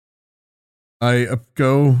 I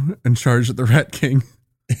go and charge at the Rat King.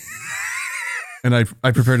 And I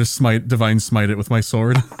prepare to divine smite it with my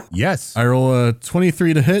sword. Yes. I roll a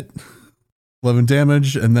 23 to hit. 11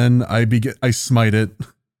 damage, and then I smite it.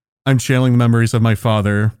 I'm channeling the memories of my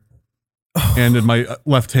father. And in my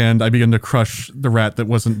left hand, I begin to crush the rat that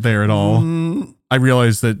wasn't there at all. I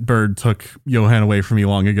realized that Bird took Johan away from me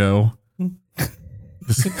long ago.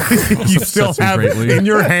 You still have in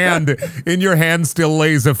your hand still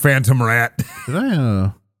lays a phantom rat. Did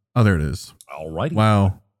I? Oh, there it is. Alrighty.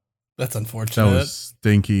 Wow. That's That unfortunate. was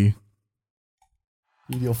stinky.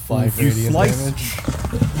 You deal 5 You radiant slice- damage.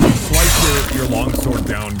 You slice your longsword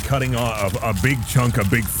down, cutting off a big chunk, a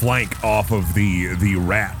big flank off of the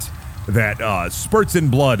rat that spurts in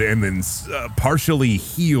blood and then partially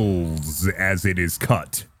heals as it is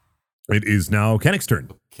cut. It is now Kennick's turn.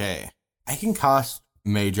 Okay. I can cast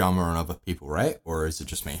Mage Armor on other people, right? Or is it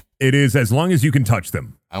just me? It is as long as you can touch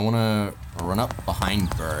them. I want to run up behind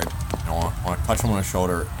Bird. And I want to touch him on the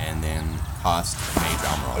shoulder and then cast Mage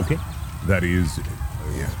Armor on him. Okay. That is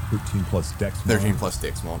 13 plus dex. 13 plus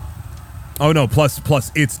Dex mod. Oh no,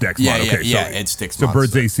 plus its dex Yeah, mod. yeah, Okay, yeah, so, it's Dex so mod.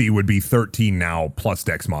 Bird's AC would be 13 now plus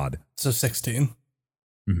dex mod. So 16.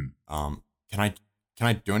 Can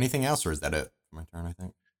I do anything else, or is that it for my turn, I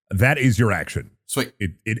think? That is your action. Sweet.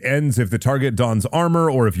 It ends if the target dons armor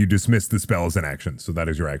or if you dismiss the spell as an action. So that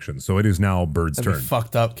is your action. So it is now Bird's That'd turn. be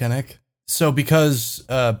fucked up, Kennick. So because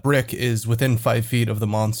Brick is within 5 feet of the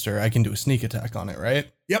monster, I can do a sneak attack on it,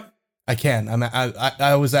 right? Yep. I can.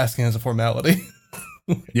 I was asking as a formality.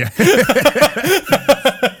 Yeah.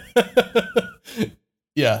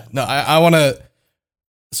 Yeah. No, I want to.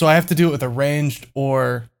 So I have to do it with a ranged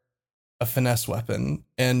or a finesse weapon,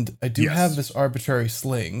 and I do Yes. have this arbitrary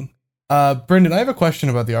sling. Brendan, I have a question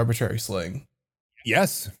about the arbitrary sling.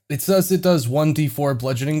 Yes. It says it does 1d4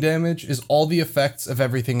 bludgeoning damage. Is all the effects of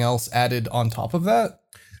everything else added on top of that?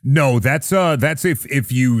 No, that's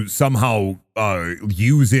if you somehow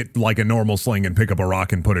use it like a normal sling and pick up a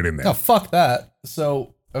rock and put it in there. Oh, fuck that.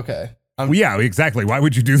 So, okay. Well, yeah, exactly. Why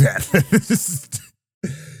would you do that?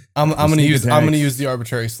 I'm gonna sneak use attacks. the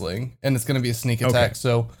arbitrary sling, and it's gonna be a sneak Okay. attack,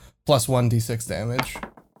 so plus 1d6 damage.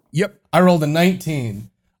 Yep. I rolled a 19.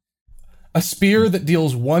 A spear that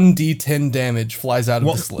deals 1d10 damage flies out of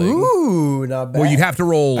Well, the sling. Ooh, not bad. Well, you'd have to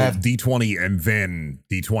roll I have- D20 and then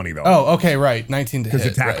D20 though. Oh, okay, right. 19 to because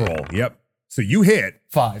hit. attack right. roll. Yep. So you hit.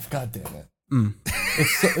 5. God damn it.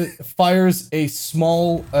 It fires a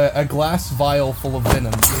small, a glass vial full of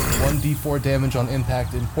venom, doing 1d4 damage on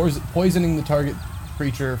impact, and poisoning the target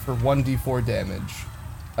creature for 1d4 damage.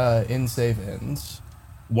 In save ends.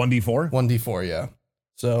 1d4. 1d4, yeah.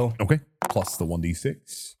 So Okay. Plus the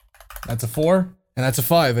 1d6. that's a 4, and that's a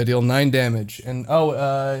 5. I deal 9 damage. And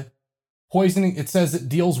poisoning. It says it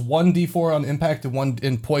deals 1d4 on impact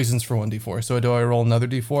and poisons for 1d4. So do I roll another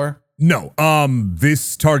d4? No.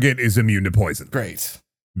 This target is immune to poison. Great.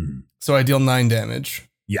 So I deal 9 damage.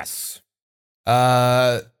 Yes.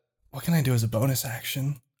 What can I do as a bonus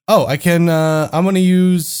action? Oh, I can. I'm gonna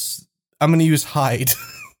use hide.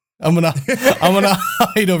 I'm gonna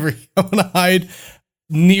hide over here. I'm gonna hide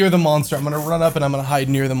near the monster. I'm gonna run up and I'm gonna hide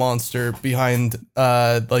near the monster behind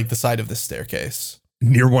like the side of the staircase.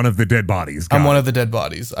 Near one of the dead bodies. I'm Got one it. of the dead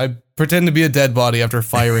bodies. I pretend to be a dead body after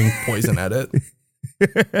firing poison at it.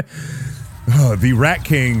 The Rat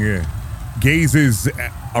King gazes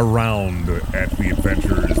around at the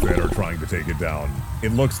adventurers that are trying to take it down.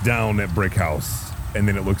 It looks down at Brick House, and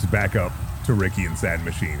then it looks back up to Ricky and Sad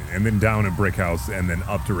Machine, and then down at Brick House, and then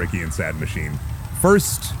up to Ricky and Sad Machine.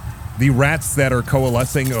 First, the rats that are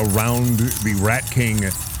coalescing around the Rat King,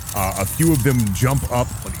 a few of them jump up.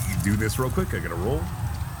 Let me do this real quick. I gotta roll.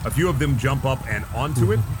 A few of them jump up and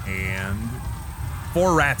onto it, and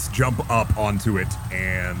 4 rats jump up onto it,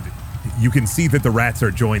 and you can see that the rats are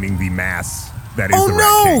joining the mass that is Oh the Rat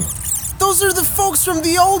no! King. Those are the folks from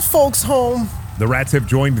the old folks' home. The rats have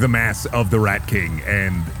joined the mass of the Rat King,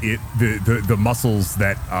 and the muscles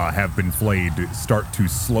that have been flayed start to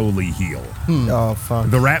slowly heal. Oh fuck.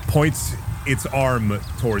 The rat points its arm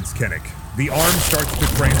towards Kennick. The arm starts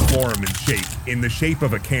to transform and shake in the shape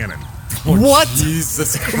of a cannon. What?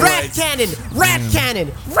 Jesus Rat Christ. cannon! Rat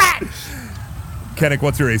cannon! Rat! Kennick,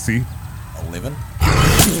 what's your AC? 11?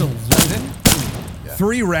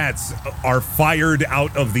 3 rats are fired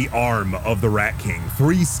out of the arm of the Rat King.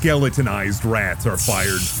 3 skeletonized rats are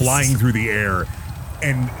fired, flying through the air,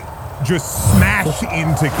 and just smash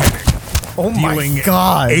into Kennick. Oh my dealing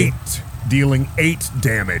god. dealing 8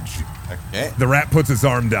 damage. Okay. The rat puts his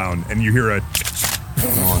arm down, and you hear a.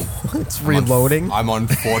 It's reloading. I'm on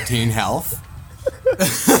 14 health.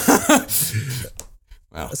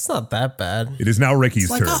 It's not that bad. It is now Ricky's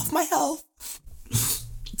Like turn. off my health.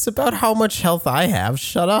 It's about how much health I have.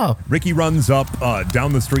 Shut up. Ricky runs up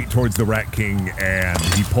down the street towards the Rat King, and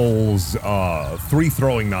he pulls 3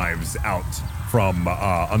 throwing knives out from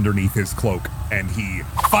underneath his cloak, and he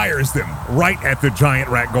fires them right at the giant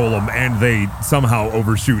rat golem, and they somehow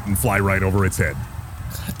overshoot and fly right over its head.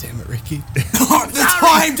 God damn it, Ricky. Not the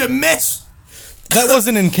time to miss. That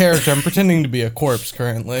wasn't in character. I'm pretending to be a corpse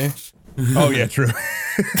currently. Oh yeah, true.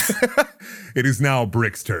 It is now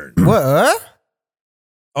Brick's turn. What?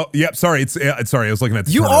 Oh, yep. Sorry, sorry. I was looking at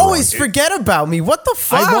the You turn always wrong. forget about me. What the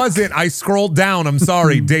fuck? I wasn't. I scrolled down. I'm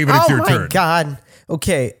sorry, David. It's your Oh turn. my god.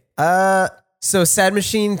 Okay. So Sad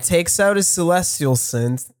Machine takes out his celestial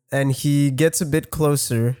synth and he gets a bit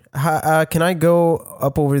closer. Can I go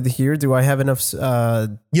up over here? Do I have enough? Yeah,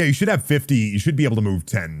 you should have 50. You should be able to move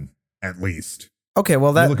 10 at least. Okay.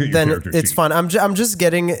 Well, You look at your then character it's sheet. fine. I'm just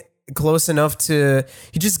getting close enough to.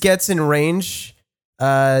 He just gets in range.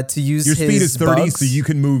 To use Your his speed is 30, bugs. so you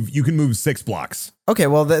can move 6 blocks. Okay,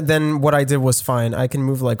 well then what I did was fine. I can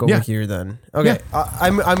move like over Yeah. here then. Okay,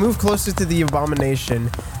 I move closer to the abomination.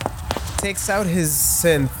 Takes out his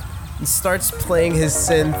synth, and starts playing his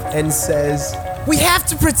synth, and says, "We have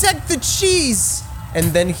to protect the cheese." And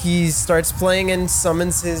then he starts playing and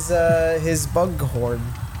summons his bug horde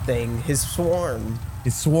thing, his swarm. A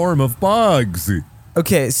swarm of bugs.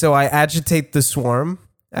 Okay, so I agitate the swarm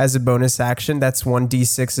as a bonus action. That's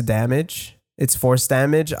 1d6 of damage. It's force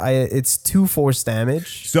damage. It's 2 force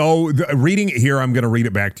damage. So reading it here, I'm going to read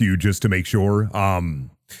it back to you just to make sure.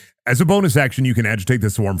 As a bonus action, you can agitate the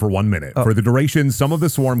swarm for 1 minute. For the duration, some of the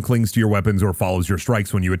swarm clings to your weapons or follows your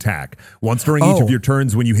strikes when you attack. Once during each of your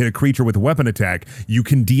turns, when you hit a creature with a weapon attack, you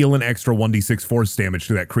can deal an extra 1d6 force damage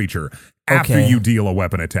to that creature after Okay. you deal a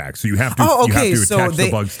weapon attack. So you have to, attach the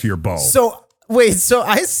bugs to your bow. So wait, so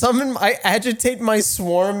I agitate my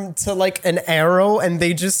swarm to like an arrow, and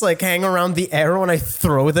they just like hang around the arrow, and I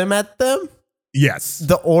throw them at them. Yes.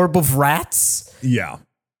 The orb of rats. Yeah.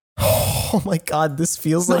 Oh my god, this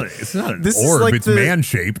feels like It's not an this is orb. like It's the-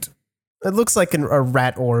 man-shaped. it looks like a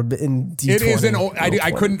rat orb in D20. It is an.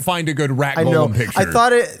 I couldn't find a good rat I know. golem picture. I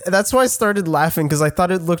thought it. That's why I started laughing, because I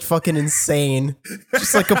thought it looked fucking insane,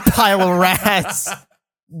 just like a pile of rats.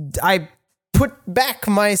 I put back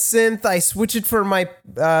my synth. I switch it for my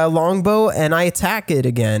longbow, and I attack it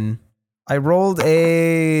again. I rolled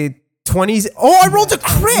a 20. Oh, I rolled a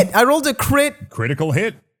crit. I rolled a crit critical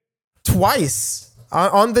hit. twice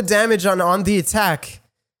on the damage on the attack.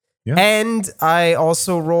 Yeah. And I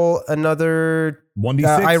also roll another 1d6.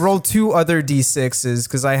 I rolled 2 other d6s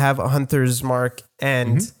because I have a hunter's mark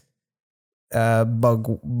and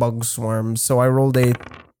bug swarm. So I rolled a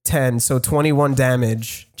 10, so 21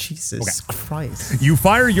 damage. Jesus Christ. You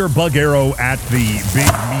fire your bug arrow at the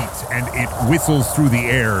big meat, and it whistles through the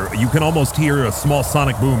air. You can almost hear a small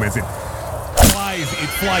sonic boom as it flies. It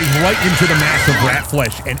flies right into the mass of rat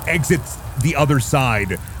flesh and exits the other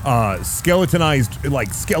side. Skeletonized,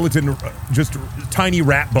 like skeleton, just tiny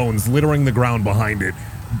rat bones littering the ground behind it.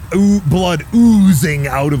 Blood oozing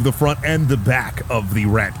out of the front and the back of the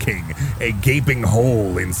Rat King. A gaping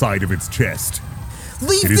hole inside of its chest.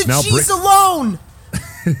 Leave It is the now cheese Brick. alone!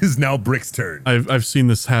 It is now Brick's turn. I've seen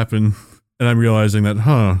this happen, and I'm realizing that,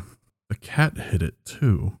 the cat hit it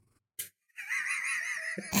too.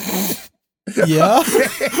 Yeah.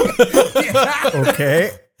 Okay.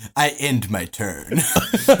 I end my turn.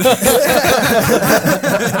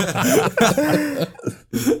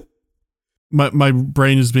 My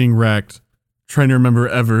brain is being racked, trying to remember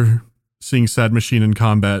ever seeing Sad Machine in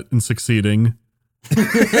combat and succeeding.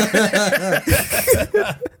 It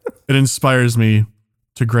inspires me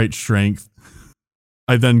to great strength.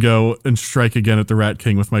 I then go and strike again at the Rat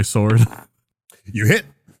King with my sword. You hit.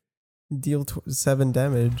 Deal 7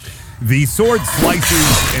 damage. The sword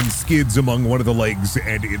slices and skids among one of the legs,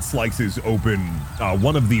 and it slices open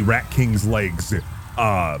one of the Rat King's legs.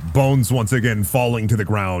 Bones once again falling to the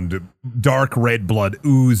ground. Dark red blood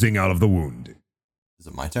oozing out of the wound. Is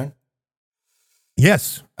it my turn?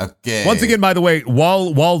 Yes. Okay. Once again, by the way,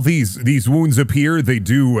 while these wounds appear, they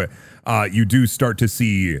do you do start to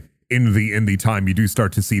see in the time you do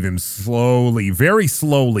start to see them slowly, very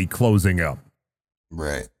slowly closing up.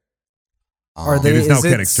 Right. Are they? It is now Is it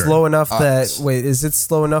Kennick's turn. slow enough that? Wait, is it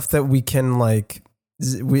slow enough that we can like?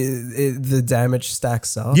 The damage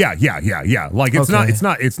stacks up. Yeah. Like it's Okay.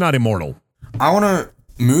 it's not immortal. I want to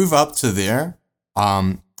move up to there.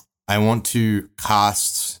 I want to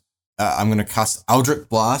cast. I'm going to cast Eldritch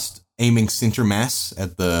Blast, aiming center mass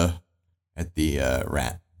at the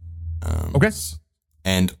rat. Okay.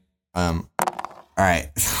 And all right.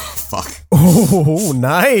 Fuck. Oh,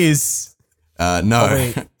 nice. No,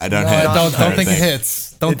 wait. I don't No, hit. don't think it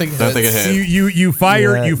hits. Don't think it Don't think it hits. hit. You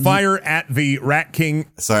fire Yeah, you fire at the Rat King.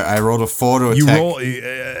 So I rolled a 4 to attack. You roll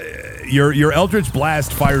your Eldritch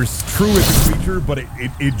Blast fires true at the creature, but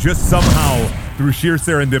it just somehow through sheer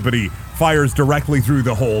serendipity fires directly through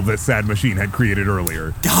the hole that Sad Machine had created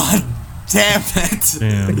earlier. God damn it.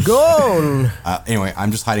 Damn. Goal. Anyway,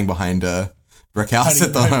 I'm just hiding behind Brick House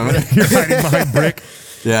at the moment. You're hiding behind Brick.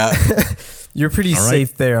 Yeah. You're pretty All right.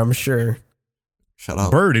 safe there, I'm sure. Shut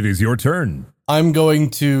up. Bird, it is your turn. I'm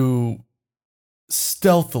going to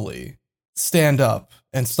stealthily stand up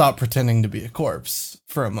and stop pretending to be a corpse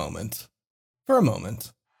for a moment.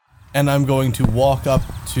 And I'm going to walk up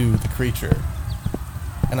to the creature.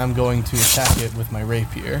 And I'm going to attack it with my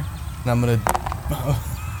rapier. And I'm going to...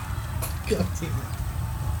 God damn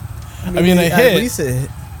it. I mean, I At hit. least it.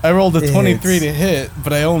 I rolled a It 23 hits. to hit,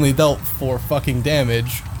 but I only dealt 4 fucking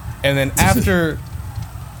damage. And then after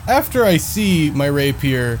I see my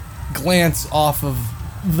rapier glance off of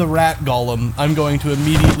the rat golem, I'm going to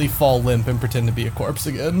immediately fall limp and pretend to be a corpse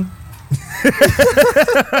again.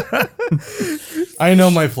 I know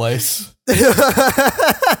my place.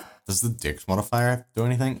 Does the Dex modifier do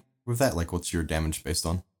anything with that? Like, what's your damage based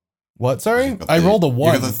on? What? Sorry? You got I the- rolled a you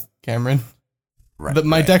 1, got the- Cameron. Right.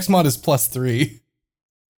 My right. dex mod is +3.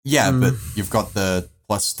 Yeah, but you've got the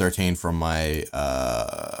plus 13 from my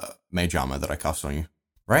mage armor that I cast on you,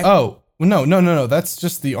 right? Oh, no. That's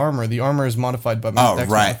just the armor. The armor is modified by my Oh,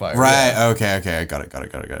 dex right. modifier. Right. Yeah. Okay. I got it.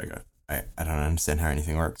 I don't understand how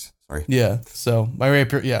anything works. Sorry. Yeah, so my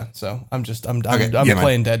rapier, so I'm Okay, yeah,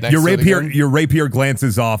 playing dead next Your to it rapier again. your rapier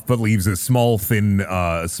glances off, but leaves a small thin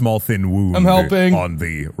wound I'm helping. on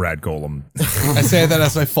the rat golem. I say that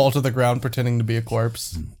as I fall to the ground pretending to be a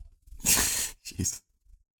corpse. Jeez.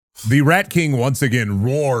 The Rat King once again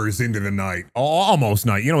roars into the night, almost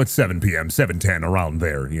night. You know, it's 7 p.m., 7:10, around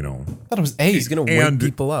there. You know, I thought it was 8. He's gonna wake And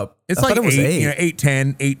people up. it's I like thought it was 8, 8.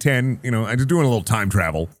 8:10. You know, I'm just doing a little time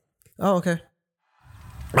travel. Oh, okay.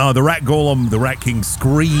 The Rat Golem, the Rat King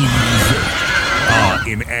screams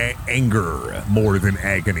in anger more than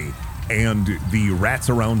agony. And the rats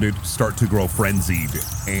around it start to grow frenzied.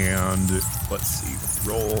 And let's see,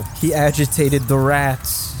 roll. He agitated the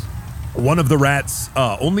rats. One of the rats,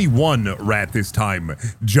 only one rat this time,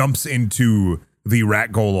 jumps into the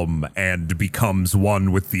Rat Golem and becomes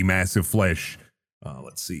one with the massive flesh.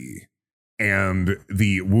 Let's see. And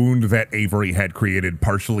the wound that Avery had created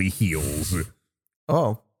partially heals,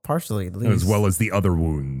 Oh, partially at least. as well as the other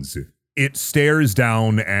wounds. It stares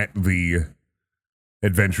down at the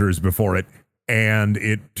adventurers before it, and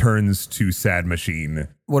it turns to Sad Machine.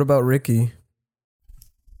 What about Ricky?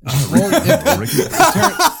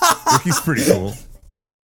 Ricky's pretty cool.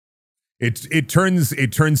 It turns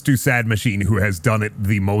to Sad Machine, who has done it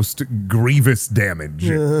the most grievous damage,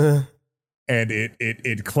 and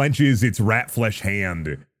it clenches its rat flesh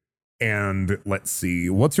hand. And let's see,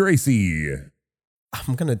 what's your AC?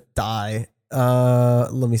 I'm gonna die.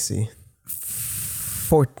 Let me see.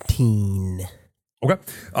 14. Okay.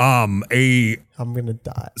 I'm gonna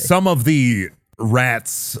die. Some of the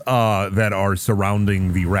rats that are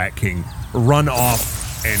surrounding the Rat King run off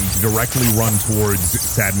and directly run towards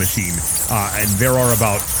Sad Machine. And there are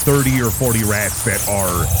about 30 or 40 rats that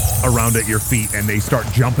are around at your feet, and they start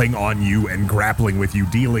jumping on you and grappling with you,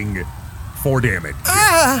 dealing 4 damage.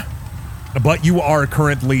 But you are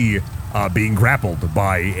currently being grappled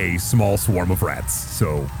by a small swarm of rats.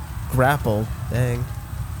 So, Grapple. Dang.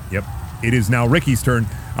 yep. It is now Ricky's turn.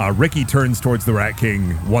 Ricky turns towards the Rat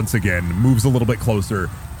King once again, moves a little bit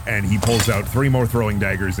closer, and he pulls out 3 more throwing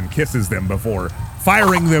daggers and kisses them before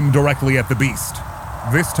firing them directly at the beast.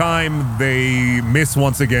 This time, they miss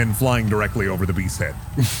once again, flying directly over the beast's head.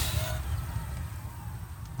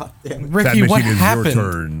 Ricky, Sad what Machine, is your happened?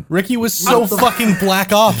 turn. Ricky was so fucking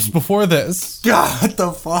Black Ops before this. God, what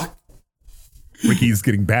the fuck? Ricky's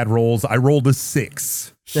getting bad rolls. I rolled a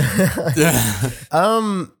 6.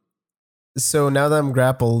 So now that I'm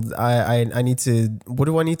grappled, I need to. What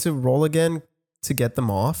do I need to roll again to get them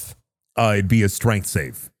off? It'd be a strength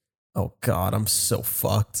save. Oh God, I'm so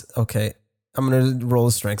fucked. Okay, I'm gonna roll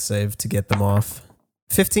a strength save to get them off.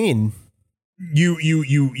 15.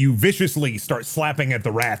 You viciously start slapping at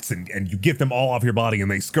the rats and you get them all off your body and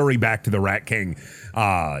they scurry back to the Rat King.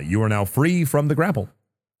 You are now free from the grapple.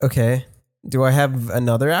 Okay. Do I have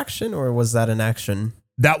another action or was that an action?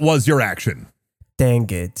 That was your action. Dang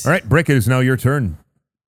it. All right, Brick, it is now your turn.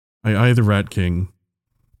 I eye the Rat King.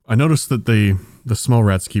 I noticed that the small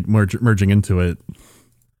rats keep merging into it.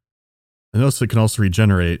 I noticed it can also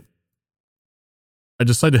regenerate. I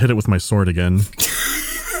decide to hit it with my sword again.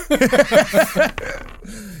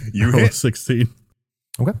 You Roll a hit. 16.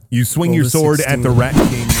 Okay. You swing Roll your a sword 16. at the Rat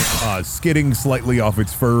King, skidding slightly off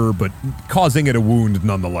its fur, but causing it a wound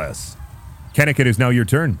nonetheless. Kennick, it is now your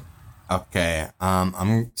turn. Okay,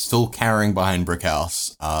 I'm still carrying behind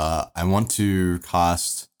Brickhouse. I want to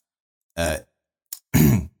cast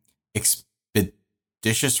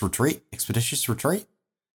Expeditious Retreat,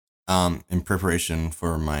 in preparation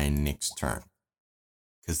for my next turn.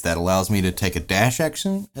 Because that allows me to take a dash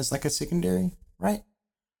action as like a secondary, right?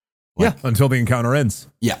 Yeah, until the encounter ends.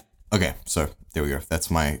 Yeah. Okay, so there we go. That's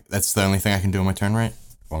the only thing I can do on my turn, right?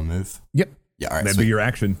 One move. Yep. Yeah, all right. That'd sweet. be your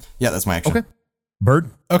action. Yeah, that's my action. Okay.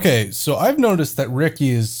 Bird? Okay, so I've noticed that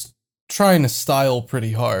Ricky is trying to style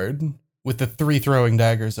pretty hard with the 3 throwing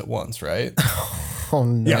daggers at once, right? Oh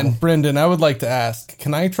no. Yeah. And Brendan, I would like to ask,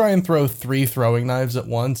 can I try and throw 3 throwing knives at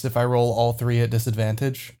once if I roll all 3 at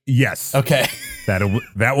disadvantage? Yes. Okay.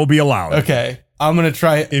 That will be allowed. Okay. I'm going to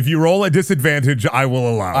try it. If you roll at disadvantage, I will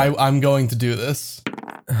allow it. I'm going to do this.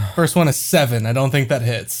 First one is 7. I don't think that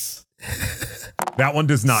hits. That one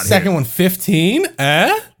does not Second hit. one, 15.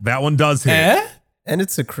 That one does hit. And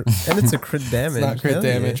it's a crit damage. It's not crit Hell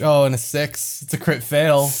damage. yeah. Oh, and a 6. It's a crit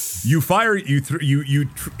fail. You fire. In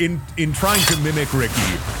trying to mimic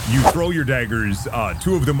Ricky, you throw your daggers.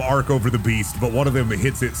 2 of them arc over the beast, but one of them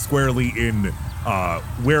hits it squarely in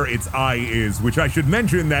where its eye is. Which I should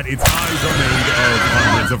mention that its eyes are made of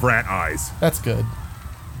hundreds of rat eyes. That's good.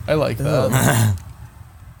 I like that.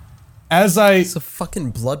 As I It's a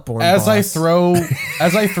fucking Bloodborne as I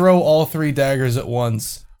boss. throw all 3 daggers at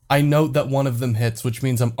once, I note that one of them hits, which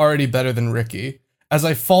means I'm already better than Ricky. As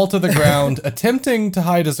I fall to the ground, attempting to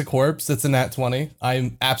hide as a corpse, that's a nat 20.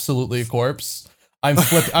 I'm absolutely a corpse.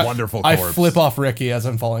 Wonderful I corpse. flip off Ricky as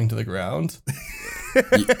I'm falling to the ground.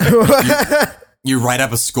 You write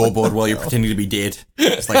up a scoreboard while you're pretending to be dead.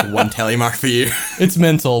 It's like 1 tally mark for you. It's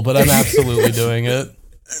mental, but I'm absolutely doing it.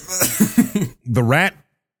 The Rat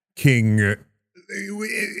King,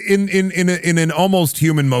 in an almost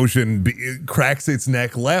human motion, cracks its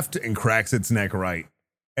neck left and cracks its neck right,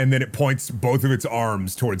 and then it points both of its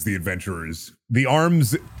arms towards the adventurers. The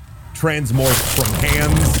arms transmorph from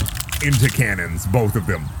hands into cannons, both of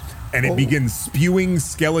them, and it begins spewing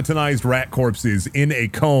skeletonized rat corpses in a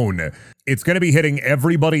cone. It's going to be hitting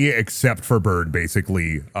everybody except for Bird,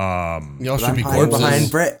 basically. Y'all should I'm be hiding corpses.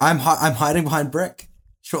 behind Brick. I'm hiding behind Brick.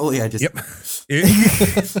 Surely I just. Yep.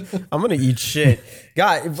 I'm gonna eat shit.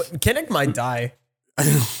 God, Kennick might die.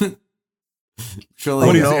 Surely.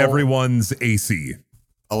 What is no. everyone's AC?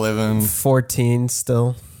 11. 14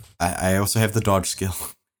 still. I also have the dodge skill.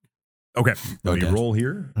 Okay, let me dead. roll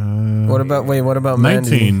here. What about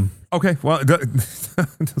Mandy? 19. Okay, well,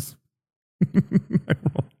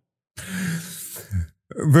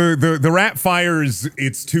 the rat fires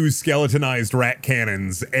its 2 skeletonized rat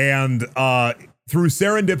cannons, and through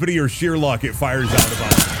serendipity or sheer luck, it fires out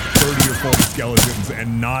about 30 or 40 skeletons,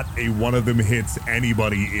 and not a one of them hits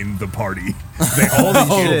anybody in the party. They all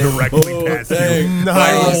go directly past you.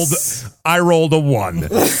 Nice. I rolled a 1.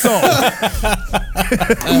 So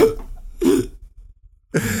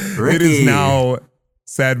it is now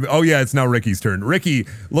sad. Oh yeah, it's now Ricky's turn. Ricky,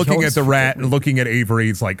 looking at the rat and looking at Avery,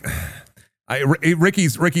 it's like,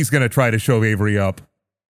 Ricky's gonna try to shove Avery up.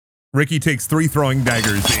 Ricky takes 3 throwing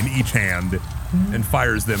daggers in each hand and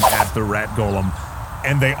fires them at the rat golem,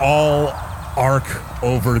 and they all arc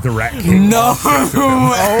over the rat king. No!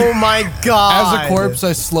 Oh my god. As a corpse,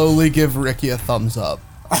 I slowly give Ricky a thumbs up.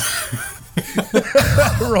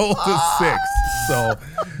 Roll to 6. So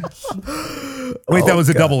wait, that was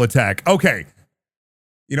a double attack. Okay.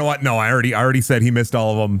 You know what? No, I already said he missed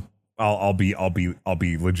all of them. I'll be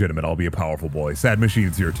legitimate. I'll be a powerful boy. Sad Machine,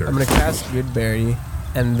 it's your turn. I'm gonna cast Goodberry,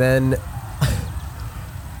 and then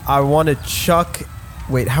I want to chuck.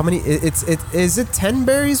 Wait, how many? Is it 10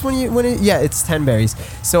 berries yeah, it's 10 berries.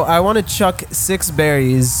 So I want to chuck 6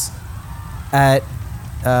 berries at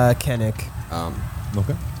Kennick,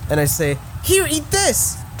 Okay. and I say, "Here, eat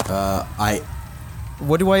this." I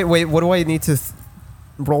What do I need to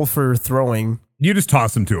roll for throwing? You just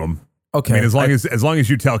toss them to him. Okay. I mean, as long as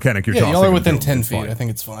you tell Kennick you're Yeah, tossing y'all are them within to him, 10 it's feet. fine. I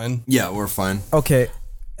think it's fine. yeah, we're fine. Okay.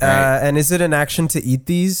 Right. And is it an action to eat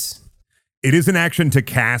these? It is an action to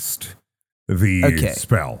cast the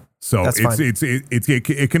spell, so That's fine.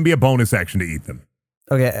 it can be a bonus action to eat them.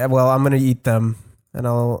 Okay. Well, I'm gonna eat them, and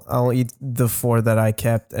I'll eat the 4 that I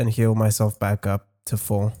kept and heal myself back up to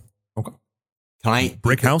full. Okay. Can I?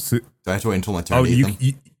 Brick house. Do I have to wait until my turn? Oh, to eat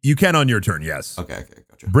them? you can on your turn. Yes. Okay,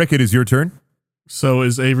 gotcha. Brick, it is your turn. So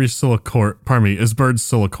is Avery still a corpse? Pardon me, is Bird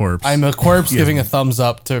still a corpse? I'm a corpse giving a thumbs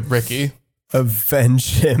up to Ricky.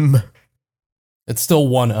 Avenge him. It's still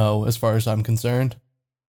 1-0 as far as I'm concerned.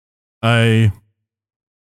 I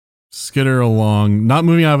skitter along, not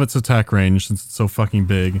moving out of its attack range since it's so fucking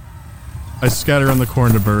big. I scatter on the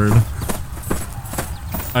corner bird.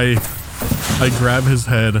 I grab his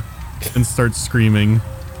head and start screaming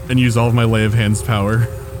and use all of my lay of hands power.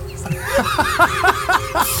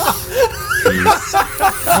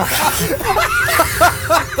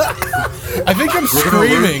 I think I'm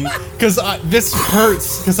screaming because this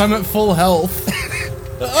hurts because I'm at full health.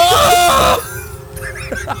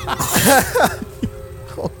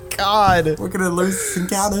 Oh God. We're gonna lose this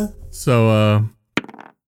encounter. So,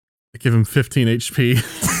 I give him 15 HP.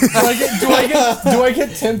 Do I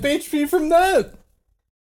get temp HP from that?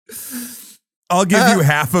 I'll give you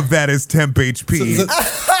half of that as temp HP.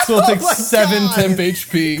 So it'll take 7 temp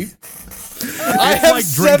HP. I have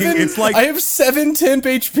 7 temp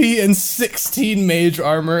HP and 16 mage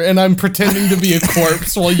armor, and I'm pretending to be a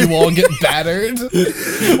corpse while you all get battered.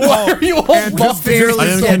 Why are you all and just buffing? I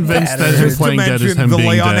am convinced that him Just to playing dead is mention, him the being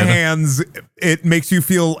lay on dead. hands, it makes you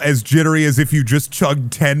feel as jittery as if you just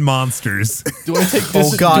chugged 10 monsters. Do I take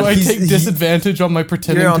Oh God, do I he's- take disadvantage on my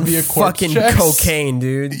pretending You're to on be a corpse fucking checks? cocaine,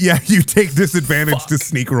 dude. Yeah, you take disadvantage to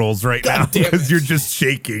sneak rolls right now damn it. because you're just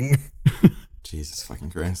shaking. Jesus fucking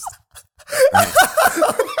Christ.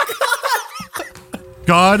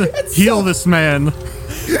 God, heal this man.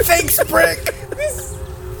 Thanks, Brick. This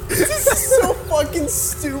is so fucking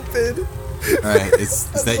stupid. Alright, is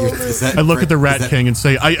that I look at the Rat King and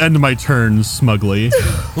say, I end my turn smugly.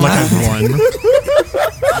 Like I've won.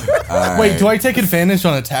 Wait, do I take advantage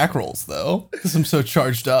on attack rolls though? Because I'm so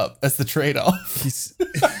charged up. That's the trade-off.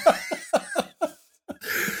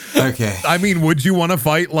 Okay. I mean, would you want to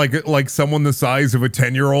fight like someone the size of a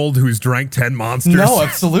 10-year-old who's drank 10 monsters? No,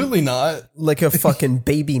 absolutely not. Like a fucking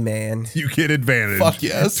baby man. You get advantage. Fuck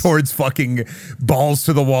yes. Towards fucking balls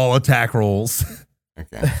to the wall attack rolls.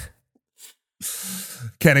 Okay.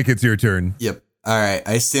 Kennick, it's your turn. Yep. Alright,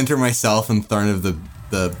 I center myself in front of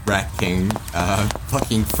the Rat King,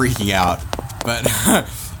 fucking freaking out. But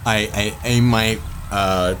I aim my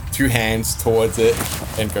 2 hands towards it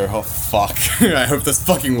and go, oh fuck, I hope this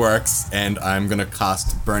fucking works. And I'm gonna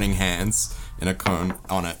cast Burning Hands in a cone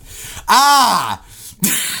on it. Ah!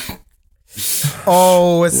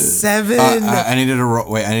 Oh, a 7. I needed a roll.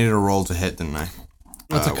 Wait, I needed a roll to hit, didn't I?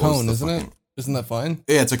 That's a what was cone, the isn't it? fucking- Isn't that fine?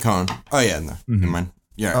 Yeah, it's a cone. Oh yeah, no, never mind.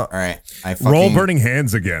 Yeah, all right. I fucking Roll burning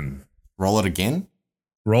hands again. roll it again.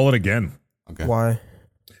 Roll it again. Okay. Why?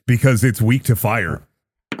 Because it's weak to fire.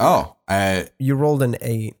 Oh, I You rolled an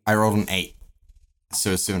 8. rolled an 8,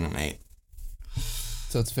 so it's soon an 8.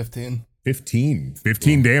 So it's 15.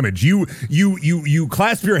 15 damage. You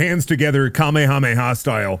clasp your hands together, Kamehameha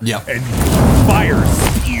style. Yep. And fire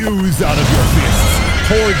spews out of your fists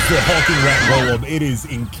towards the hulking rat golem. It is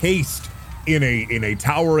encased in a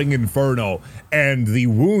towering inferno, and the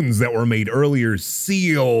wounds that were made earlier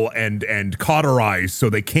seal and cauterize so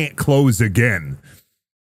they can't close again.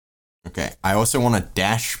 Okay. I also want to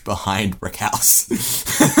dash behind Brickhouse.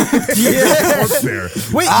 Corpse there.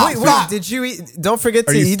 Wait, Ah, wait. fuck. Did you eat? Don't forget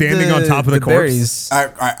Are to you eat standing on top of the corpse? berries.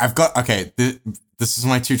 I've got okay. This is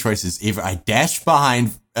my 2 choices. Either I dash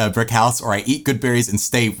behind Brickhouse, or I eat good berries and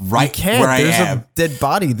stay right Can't. where I There's am. a dead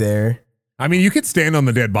body there. I mean, you could stand on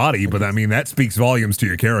the dead body, but I mean, that speaks volumes to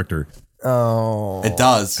your character. Oh. It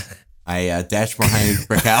does. I dash behind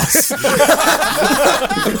Brickhouse.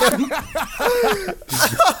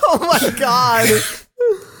 Oh my god.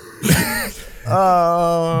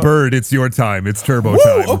 Bird, it's your time. It's turbo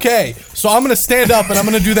time. Okay, so I'm gonna stand up and I'm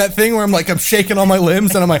gonna do that thing where I'm shaking all my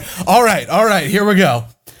limbs and I'm like, all right, here we go.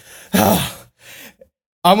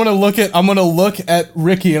 I'm gonna look at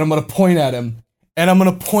Ricky and I'm gonna point at him and I'm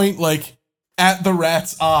gonna point like at the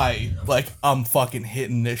rat's eye, like I'm fucking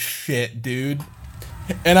hitting this shit, dude.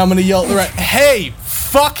 And I'm gonna yell at the rat, "Hey,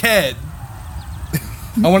 fuckhead!"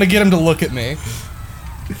 I want to get him to look at me.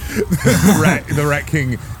 The Rat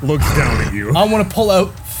King looks down at you. I want to pull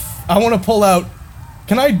out.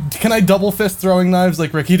 Can I double fist throwing knives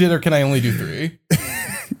like Ricky did, or can I only do 3?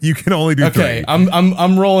 You can only do Okay, 3.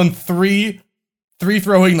 I'm rolling three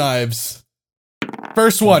throwing knives.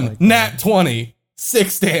 First one, nat 20,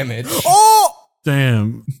 6 damage. Oh!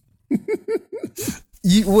 Damn.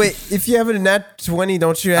 Wait, if you have a nat 20,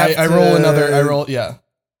 don't you have I to... roll another. I roll, yeah.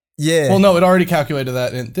 Yeah. Well, no, it already calculated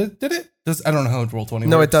that. And did it? I don't know how to roll 20.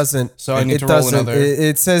 No, works. it doesn't. So I need It to roll doesn't. another.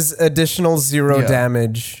 It says additional 0 Yeah.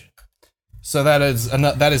 damage. So that is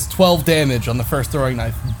 12 damage on the first throwing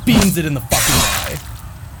knife. Beams it in the fucking eye.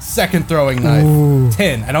 Second throwing knife,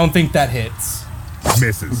 10. I don't think that hits.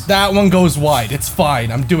 Misses. That one goes wide. It's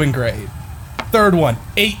fine. I'm doing great. Third one,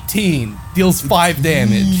 18. Deals 5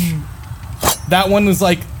 damage. That one was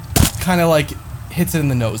kind of hits it in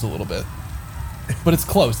the nose a little bit. but it's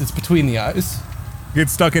close. It's between the eyes.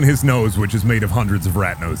 Gets stuck in his nose, which is made of hundreds of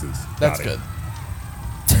rat noses. That's Got it.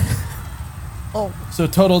 good. Oh, So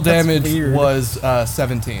total damage weird. was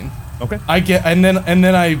 17. Okay. I get, and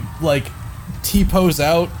then I like T-pose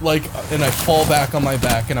out, like, and I fall back on my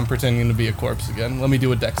back, and I'm pretending to be a corpse again. Let me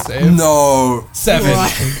do a dex save. No. 7.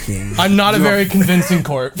 What? I'm not a very convincing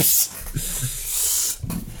corpse.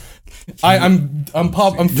 I'm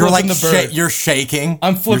flipping You're like the bird. you're shaking.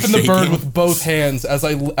 I'm flipping You're the bird shaking. with both hands as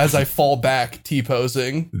I fall back,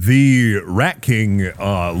 T-posing. The Rat King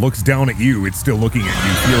looks down at you. It's still looking at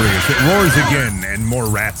you, furious. It roars again, and more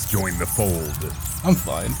rats join the fold. I'm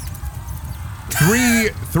fine.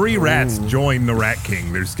 Three rats join the Rat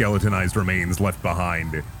King. Their skeletonized remains left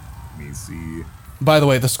behind. Let me see. By the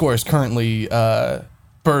way, the score is currently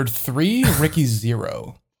Bird 3, Ricky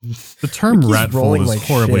 0. The term ratful rolling is like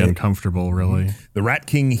horribly shit. uncomfortable, really. The Rat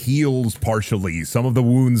King heals partially, some of the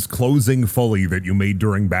wounds closing fully that you made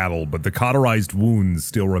during battle, but the cauterized wounds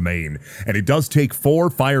still remain. And it does take 4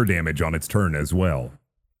 fire damage on its turn as well.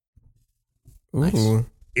 ooh.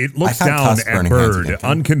 It looks I can't down cast at Burning Hands Bird, again, can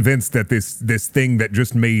I? unconvinced that this thing that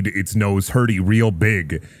just made its nose hurty real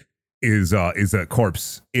big is a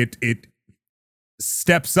corpse. It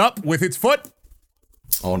steps up with its foot,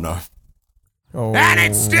 Oh no. Oh. and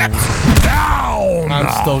it steps down,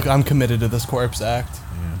 I'm committed to this corpse act.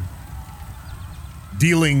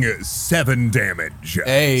 dealing 7 damage.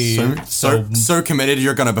 Hey, So committed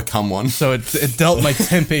you're gonna become one. So it dealt my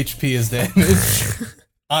temp HP as damage.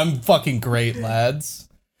 I'm fucking great, lads.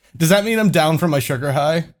 Does that mean I'm down from my sugar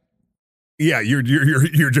high? Yeah, you're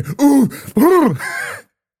just ooh.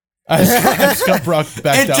 I just got brought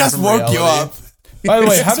back It down just from woke you reality. up. By the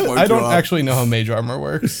way, It just woke I you don't up. actually know how mage armor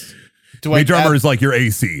works. Do Mage I armor add- is like your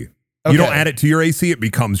AC. You Okay. don't add it to your AC; it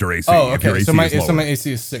becomes your AC. Oh, if your okay. AC So my is lower.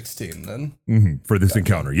 AC is 16 then. For this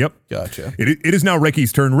encounter. Yep. Gotcha. It is now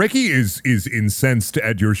Ricky's turn. Ricky is incensed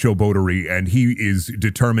at your showboatery, and he is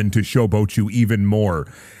determined to showboat you even more.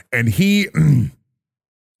 And he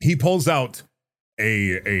he pulls out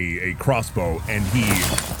a crossbow, and he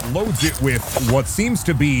loads it with what seems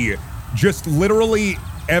to be just literally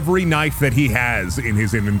every knife that he has in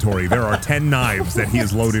his inventory. There are 10 knives that he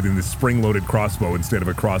has loaded in this spring-loaded crossbow instead of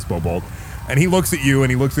a crossbow bolt. And he looks at you,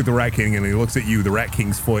 and he looks at the Rat King, and he looks at you, the Rat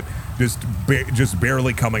King's foot, just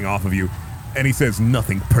barely coming off of you. And he says,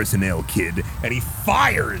 "Nothing personnel, kid." And he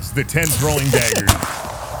fires the 10 throwing daggers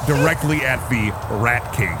directly at the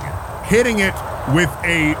Rat King, hitting it with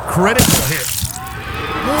a critical hit.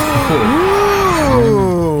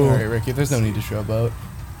 All right, Ricky. There's no need to showboat.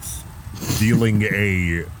 Dealing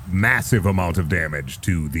a massive amount of damage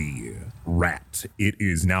to the rat. It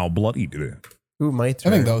is now bloodied. Ooh, my I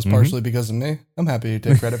turn. think that was partially because of me. I'm happy to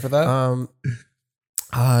take credit for that.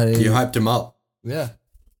 You hyped him up. Yeah.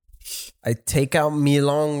 I take out me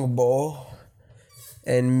longbow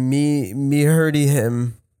and me hurty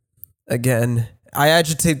him again. I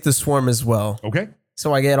agitate the swarm as well. Okay.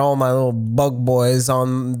 So I get all my little bug boys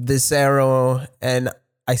on this arrow and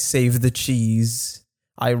I save the cheese.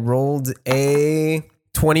 I rolled a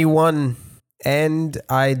 21 and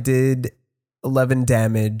I did 11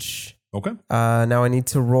 damage. Okay. Now I need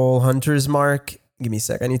to roll Hunter's Mark. Give me a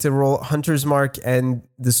sec. I need to roll Hunter's Mark and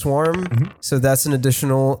the Swarm. So that's an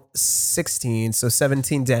additional 16. So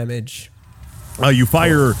 17 damage. You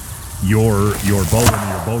fire your bow, and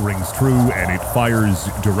your bow rings true, and it fires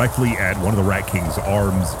directly at one of the Rat King's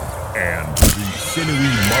arms, and the sinewy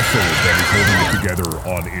muscle that is holding it together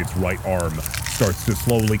on its right arm starts to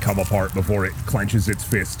slowly come apart before it clenches its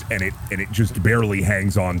fist, and it just barely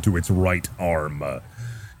hangs on to its right arm.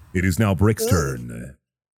 It is now Brick's turn.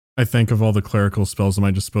 I think of all the clerical spells at my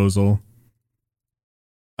disposal.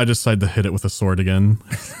 I decide to hit it with a sword again.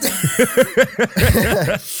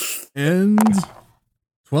 And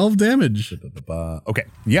 12 damage. Okay,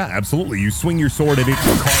 yeah, absolutely. You swing your sword at it,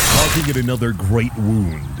 causing it another great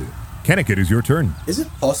wound. Kennick, it is your turn. Is it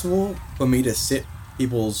possible for me to set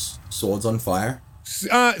people's swords on fire?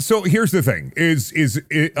 So here's the thing: is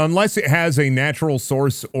it, unless it has a natural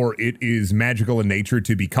source or it is magical in nature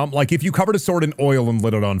to become, like if you covered a sword in oil and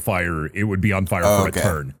lit it on fire, it would be on fire for a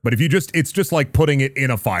turn. But if you it's just like putting it in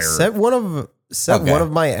a fire. Set one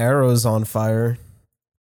of my arrows on fire.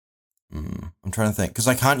 I'm trying to think because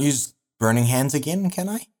I can't use Burning Hands again, can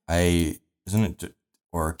I? Isn't it?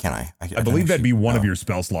 Or can I? I believe that'd be one of your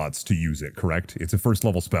spell slots to use it. Correct? It's a first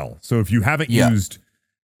level spell. So if you haven't used,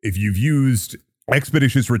 if you've used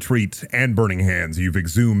Expeditious Retreat and Burning Hands, you've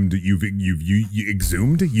exhumed. You've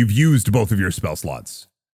used both of your spell slots.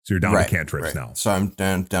 So you're down to cantrips now. So I'm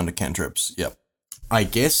down to cantrips. Yep. I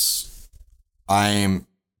guess I'm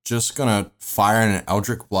just gonna fire an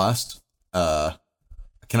Eldritch Blast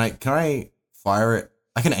Can I fire it?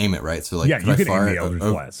 I can aim it, right? So like, Yeah, could you I can fire aim the it Eldritch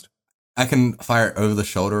o- Blast. I can fire it over the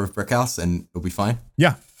shoulder of Brickhouse, and it'll be fine.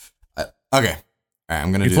 Yeah, Okay. All right,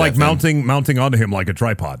 I'm gonna. it's do like that then. mounting onto him like a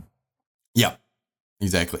tripod. Yeah,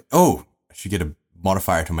 exactly. Oh, I should get a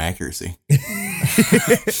modifier to my accuracy.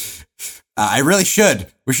 I really should.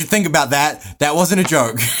 We should think about that. That wasn't a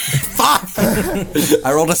joke. Fuck!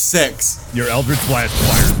 I rolled a 6. Your Eldritch Blast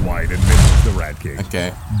fires wide and misses the Rat King.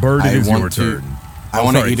 Okay. Bird, I it is want your to- turn. I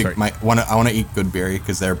want to sorry, eat sorry. I want to eat good berry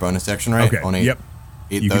because they're a bonus action, right? Okay, I wanna yep.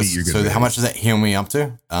 Eat You can those. eat your good So berry. how much does that heal me up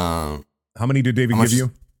to? How many did David How much- give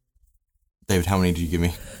you? David, how many did you give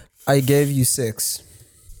me? I gave you 6.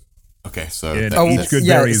 Okay, so And Oh, each good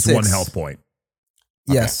yeah, berry is 6. 1 health point.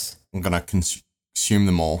 Yes. I'm gonna consume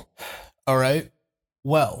them all. All right.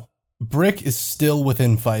 Well, Brick is still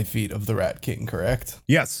within 5 feet of the Rat King, correct?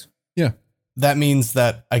 Yes. That means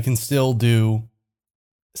that I can still do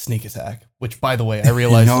sneak attack, which, by the way, I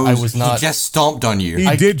realized I was not. He just stomped on you.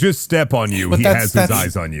 He did just step on you. But He that's- has his that's-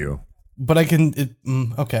 eyes on you. But I can.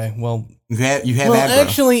 Okay, well. You have Well, aggro.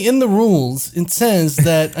 actually, in the rules, it says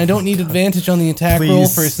that I don't need advantage on the attack roll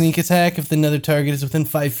Please. for a sneak attack if another target is within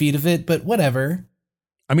 5 feet of it, but whatever.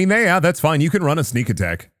 I mean, yeah, that's fine. You can run a sneak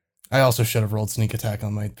attack. I also should have rolled sneak attack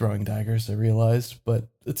on my throwing daggers, I realized, but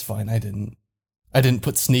it's fine. I didn't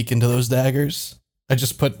put sneak into those daggers. I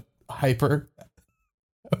just put hyper.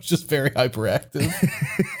 I was just very hyperactive.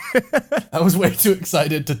 I was way too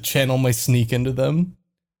excited to channel my sneak into them.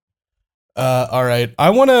 All right. I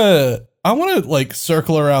want to like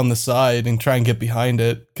circle around the side and try and get behind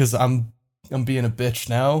it cuz I'm being a bitch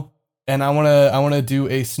now, and I want to do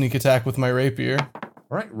a sneak attack with my rapier.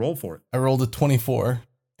 All right, roll for it. I rolled a 24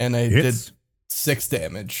 and I Hits. did 6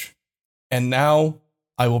 damage. And now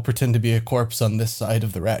I will pretend to be a corpse on this side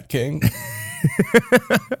of the Rat King.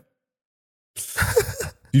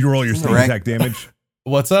 Did you roll your sneak Correct. attack damage?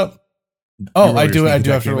 What's up? You Oh, roll I your do sneak have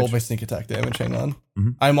attack to roll damage? my sneak attack damage. Hang on.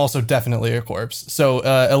 Mhm. I'm also definitely a corpse. So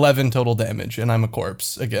 11 total damage and I'm a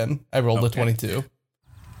corpse again. I rolled a Okay. 22.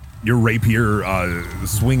 Your rapier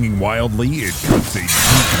swinging wildly, it cuts a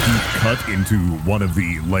deep cut into one of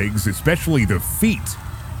the legs, especially the feet,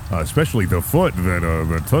 especially the foot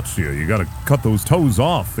that touched you. You gotta cut those toes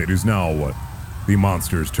off. It is now the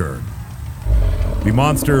monster's turn. The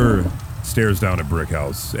monster stares down at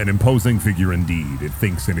Brickhouse, an imposing figure indeed. It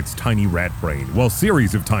thinks in its tiny rat brain, well,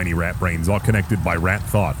 series of tiny rat brains, all connected by rat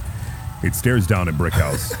thought. It stares down at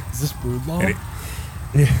Brickhouse. Is this brood law? And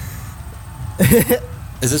it,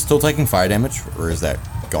 Is it still taking fire damage, or is that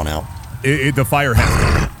gone out? the fire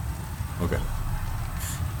has gone. Okay.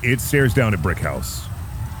 It stares down at Brickhouse,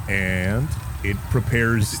 and it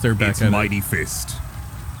prepares Stare back its at it. mighty fist.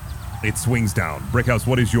 It swings down. Brickhouse,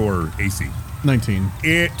 what is your AC? 19.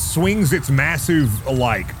 It swings its massive,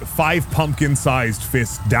 like, 5 pumpkin-sized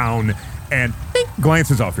fist down and ding,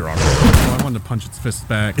 glances off your arm. Well, I wanted to punch its fist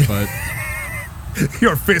back, but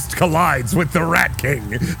Your fist collides with the Rat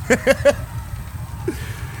King.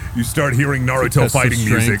 You start hearing Naruto Test of fighting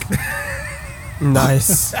music. strength.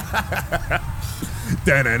 Nice.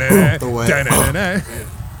 Da-na-na, The way- da-na-na-na.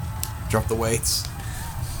 Drop the weights.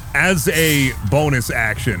 As a bonus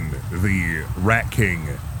action, the Rat King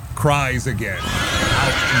cries again,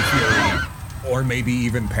 out in fury, or maybe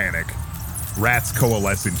even panic. Rats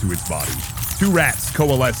coalesce into its body. 2 rats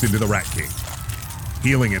coalesce into the Rat King,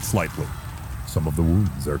 healing it slightly. Some of the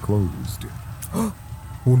wounds are closed. Oh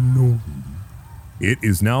no. It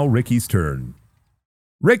is now Ricky's turn.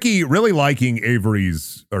 Ricky, really liking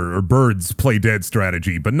Avery's, or Bird's play dead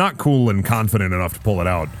strategy, but not cool and confident enough to pull it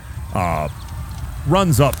out,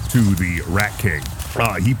 runs up to the Rat King.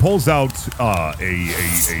 He pulls out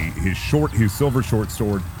his silver short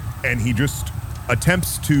sword, and he just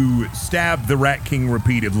attempts to stab the Rat King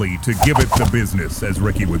repeatedly to give it the business, as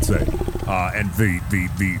Ricky would say. And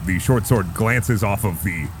the short sword glances off of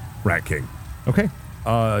the Rat King. Okay.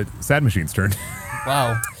 Sad Machine's turn.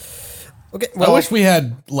 Wow. Okay. I Well, wish we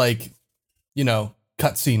had, like, you know,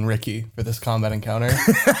 cutscene Ricky for this combat encounter.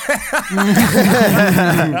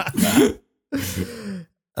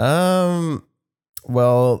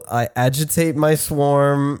 Well, I agitate my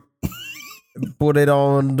swarm. Put it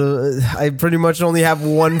on. I pretty much only have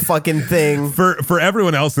one fucking thing. For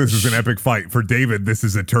everyone else, this is an epic fight. For David, this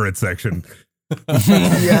is a turret section.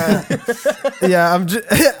 Yeah, yeah. I'm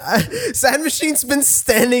just. Sad Machine's been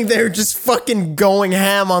standing there, just fucking going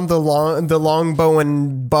ham on the longbow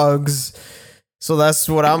and bugs. So that's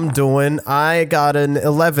what I'm doing. I got an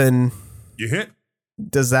 11. You hit.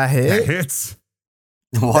 Does that That hit? hits.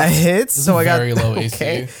 That hits. So I got very low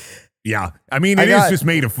okay. AC. Yeah. I mean, I it is got- just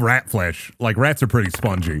made of rat flesh. Like, rats are pretty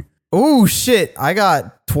spongy. Oh shit! I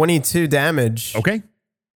got 22 damage. Okay.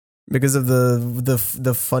 because of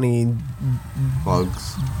the funny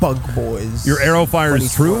Bugs. bug boys. Your arrow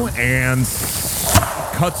fires Funny through and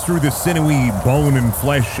cuts through the sinewy bone and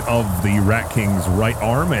flesh of the Rat King's right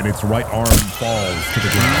arm, and its right arm falls to the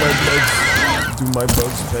ground. Do my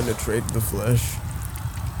bugs penetrate the flesh?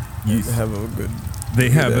 Yes. Have a good. They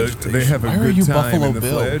have a Why are good you time Buffalo in the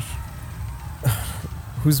Bill? flesh.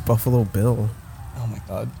 Who's Buffalo Bill? Oh my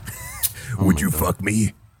god. Would you fuck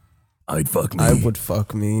me? I'd fuck me. I would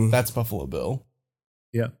fuck me. That's Buffalo Bill.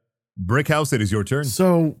 Yeah. Brickhouse, it is your turn.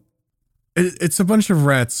 So, it's a bunch of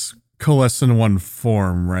rats coalesced in one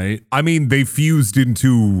form, right? I mean, they fused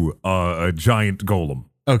into a giant golem.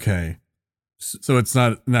 Okay. So it's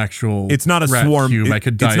not an actual. It's not a rat swarm. cube.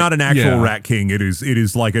 It's not an actual Rat King. It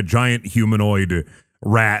is like a giant humanoid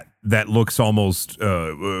rat that looks almost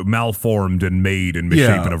malformed and made and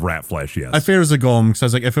misshapen of rat flesh. Yes. I figured it was a golem because I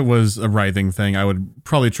was like, if it was a writhing thing, I would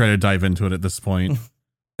probably try to dive into it at this point.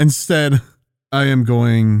 Instead, I am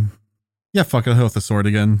going. Yeah, fuck it. I'll hit with the sword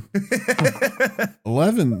again.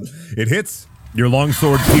 11. It hits. Your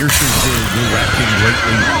longsword pierces the Rat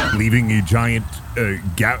King greatly, leaving a giant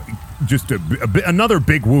gap. Just another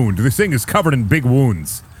big wound. This thing is covered in big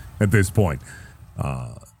wounds at this point.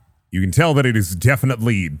 You can tell that it is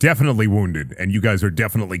definitely wounded, and you guys are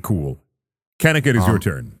definitely cool. Kennick, it is your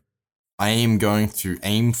turn. I am going to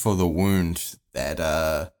aim for the wound that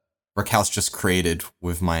Brickhouse just created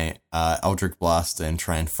with my Eldritch Blaster and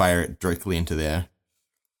try and fire it directly into there.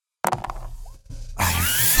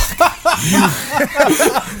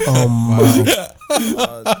 Oh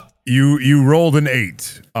my. You rolled an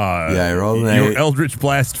 8. Yeah, I rolled an Your 8. Eldritch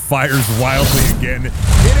Blast fires wildly again,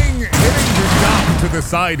 hitting the top to the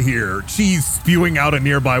side here. Cheese spewing out a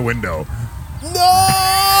nearby window.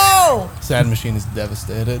 No! Sad Machine is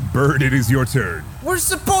devastated. Bird, it is your turn. We're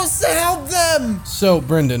supposed to help them. So,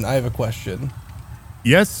 Brendan, I have a question.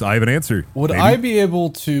 Yes, I have an answer. Would Maybe. I be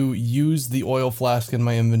able to use the oil flask in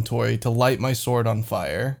my inventory to light my sword on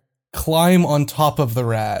fire, climb on top of the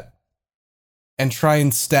rat, and try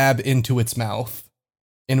and stab into its mouth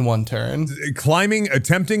in one turn?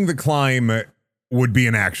 Attempting the climb would be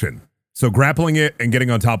an action. So grappling it and getting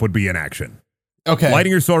on top would be an action. Okay,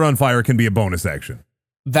 Lighting your sword on fire can be a bonus action.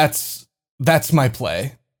 that's my play.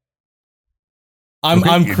 Okay, I'm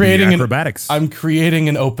it'd be creating acrobatics. I'm creating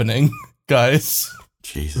an opening, guys.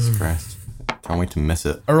 Jesus Christ. Can't wait to miss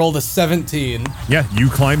it. I rolled a 17. Yeah, you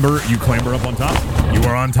clamber up on top. You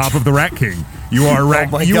are on top of the Rat King. You are rat.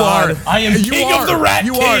 my you God. are. I am you king of the Rat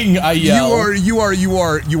you King, I yell. You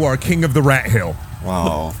are king of the Rat Hill.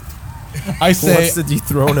 Wow. I say Wants to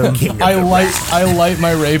dethrone him. I light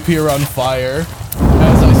my rapier on fire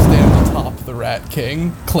as I stand atop the Rat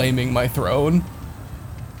King, claiming my throne.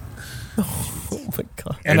 Oh my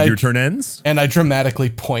god. And I- your turn ends. And I dramatically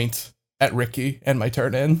point at Ricky, and my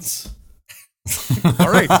turn ends.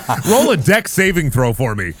 All right, roll a deck saving throw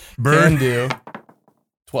for me, Can Bird. do.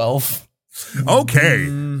 12. Okay.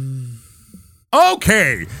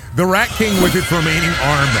 Okay. The Rat King with its remaining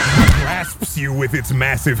arm grasps you with its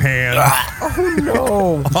massive hand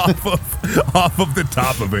No. off of the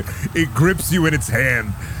top of it. It grips you in its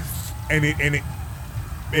hand, and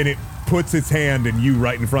it puts its hand and you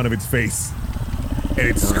right in front of its face, and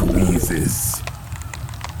it squeezes.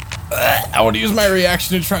 I want to use my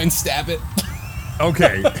reaction to try and stab it.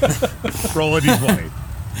 Okay. Roll a d20.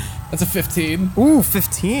 That's a 15. Ooh,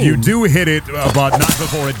 15. You do hit it, but not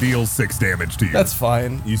before it deals 6 damage to you. That's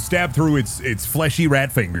fine. You stab through its fleshy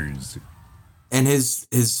rat fingers. And his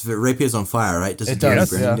rapier's on fire, right? Does It it do any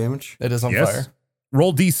does, burning yeah. damage? It is on Yes. fire.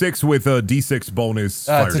 Roll d6 with a d6 bonus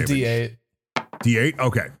fire It's a damage. D8. D8?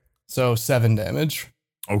 Okay. So 7 damage.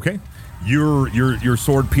 Okay. Your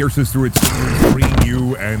sword pierces through its fingers, freeing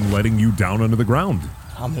you and letting you down onto the ground.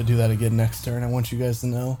 I'm going to do that again next turn. I want you guys to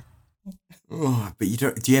know. Oh, but you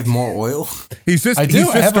don't. Do you have more oil? He's just I do. he's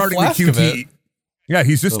I just have a starting the flask of QTE. it. Yeah,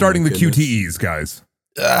 he's just Oh starting my the goodness. QTEs, guys.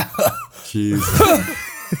 Jeez.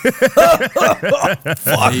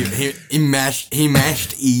 he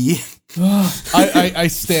mashed E. I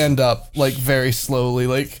stand up like very slowly,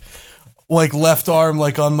 like left arm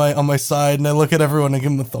like on my side, and I look at everyone and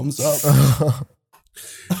give them a thumbs up.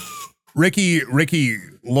 Ricky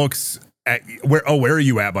looks at where are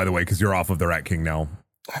you at, by the way, because you're off of the Rat King now.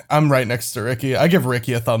 I'm right next to Ricky. I give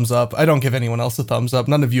Ricky a thumbs up. I don't give anyone else a thumbs up.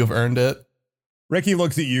 None of you have earned it. Ricky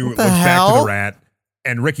looks at you, What the looks back to hell? the rat,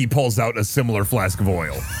 and Ricky pulls out a similar flask of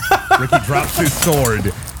oil. Ricky drops his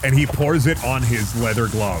sword and he pours it on his leather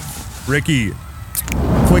glove. Ricky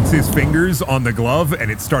clicks his fingers on the glove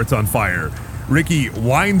and it starts on fire. Ricky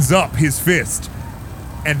winds up his fist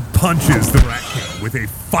and punches the Rat King with a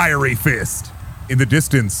fiery fist. In the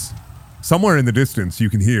distance, somewhere in the distance, you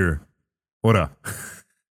can hear, what up?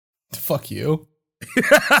 Fuck you.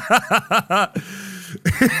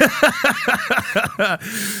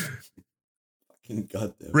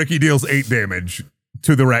 Goddamn. Ricky deals 8 damage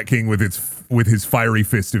to the Rat King with his fiery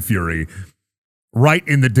fist of fury, right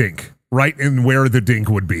in the dink, right in where the dink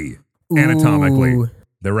would be anatomically. Ooh.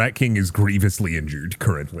 The Rat King is grievously injured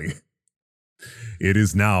currently. It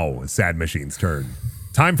is now Sad Machine's turn.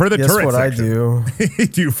 Time for the Guess turret what section. I do?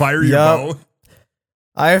 Do you fire your Yup. bow?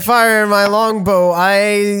 I fire my longbow.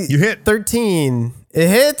 You hit. 13. It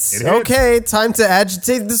hits? It hits. Okay, time to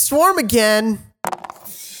agitate the swarm again.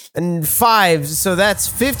 And 5, so that's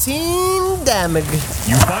 15 damage.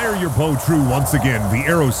 You fire your bow true once again. The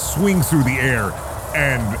arrow swings through the air,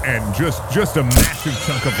 and just a massive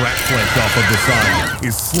chunk of rat flesh off of the side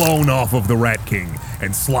is slown off of the Rat King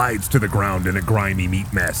and slides to the ground in a grimy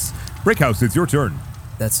meat mess. Brickhouse, it's your turn.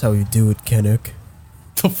 That's how you do it, Kennick.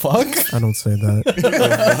 The fuck? I don't say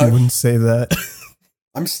that. I wouldn't say that.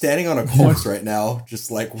 I'm standing on a corpse right now,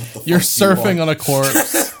 just like, what the fuck? You're do you surfing want? on a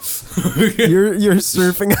corpse. You're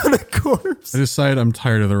surfing on a corpse. I decide I'm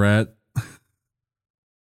tired of the rat.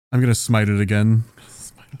 I'm gonna smite it again.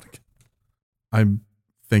 I'm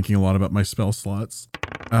thinking a lot about my spell slots.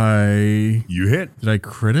 You hit. Did I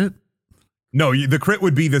crit it? No, the crit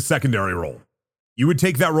would be the secondary roll. You would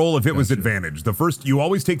take that roll if it was Gotcha. advantage. You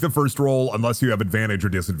always take the first roll unless you have advantage or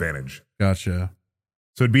disadvantage. Gotcha.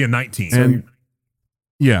 So it'd be a 19. And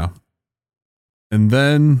yeah. And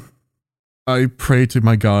then I pray to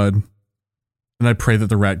my god. And I pray that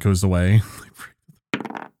the rat goes away.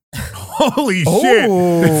 Holy shit!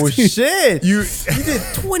 Oh, shit. You did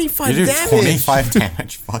 25 You do damage. 25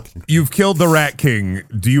 damage. Fucking. You've killed the Rat King.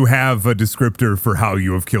 Do you have a descriptor for how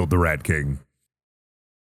you have killed the Rat King?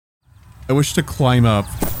 I wish to climb up.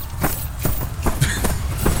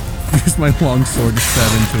 Use my long sword to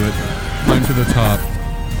stab into it. Climb to the top.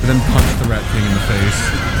 And then punch the Rat King in the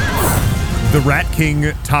face. The Rat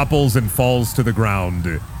King topples and falls to the ground.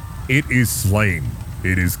 It is slain.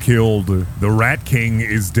 It is killed. The Rat King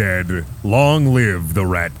is dead. Long live the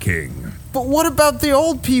Rat King. But what about the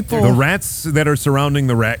old people? The rats that are surrounding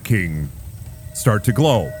the Rat King start to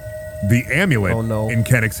glow. The amulet Oh, no. in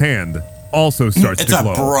Kennick's hand also starts It's to a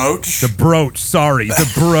glow. brooch. The brooch, sorry.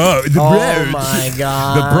 The brooch. Oh my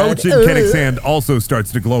god. The brooch in Ugh. Kennick's hand also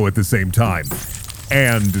starts to glow at the same time.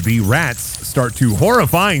 And the rats start to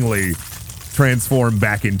horrifyingly transform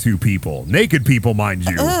back into people. Naked people, mind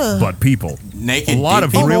you, but people. Naked A lot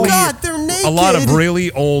of people? really, Oh god, they're naked. a lot of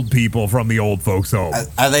really old people from the old folks' home.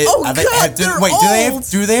 Are they? Oh, are they? God, do, they're wait, old.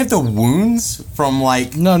 do they have the wounds from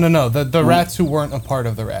like? No. The rats who weren't a part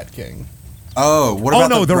of the Rat King. Oh, what Oh about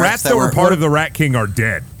no, the rats that were part of the Rat King are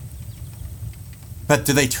dead. But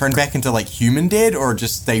do they turn back into like human dead or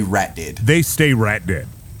just stay rat dead? They stay rat dead.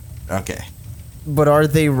 Okay. But are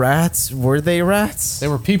they rats? Were they rats? They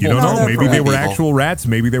were people. You don't No, know. they're Maybe they were people. actual rats.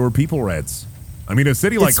 Maybe they were people rats. I mean, a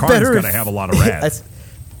city like It's Karn's better gonna if- have a lot of rats.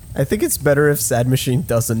 I think it's better if Sad Machine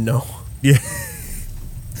doesn't know. Yeah.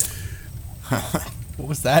 What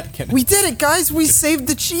was that, Kennick? We did it, guys. We saved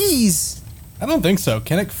the cheese. I don't think so.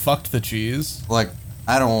 Kennick fucked the cheese. Like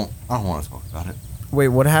I don't want to talk about it. Wait,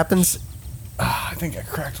 what happens? I think I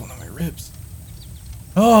cracked one of my ribs.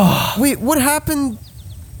 Wait, what happened?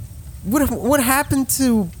 What happened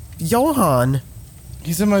to Johan?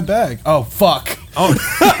 He's in my bag. Oh, fuck. Your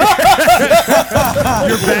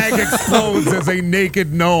bag explodes as a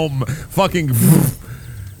naked gnome fucking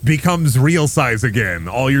becomes real size again.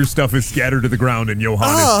 All your stuff is scattered to the ground, and Johan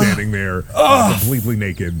is standing there completely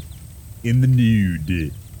naked in the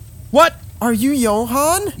nude. What? Are you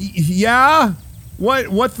Johan? Yeah? What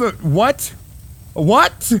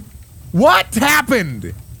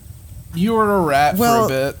happened? You were a rat Well-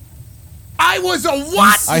 for a bit. I was a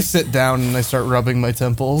what? I sit down and I start rubbing my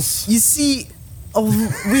temples. You see, oh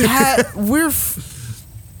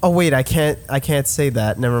wait, I can't say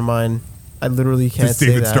that. Never mind. I literally can't Does say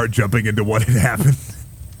David that. start jumping into what had happened?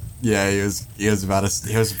 Yeah, he was about to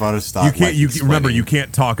stop. You can't. like, Remember, sweating. you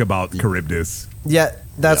can't talk about Charybdis. Yeah,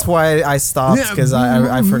 that's why I stopped because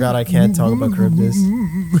I forgot I can't talk about Charybdis.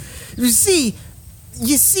 You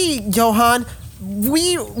see, Johan,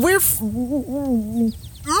 we're.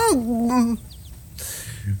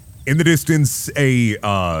 In the distance,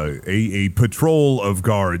 a patrol of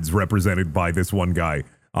guards represented by this one guy,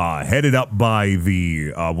 headed up by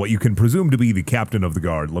the what you can presume to be the captain of the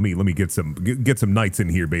guard. Let me get some knights in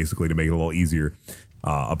here basically to make it a little easier.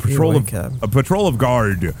 A patrol of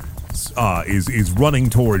guard is running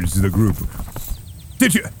towards the group.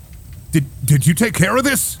 Did you take care of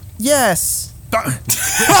this? Yes.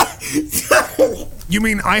 You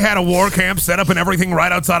mean I had a war camp set up and everything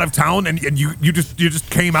right outside of town, and you just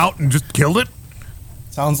came out and just killed it?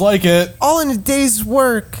 Sounds like it. All in a day's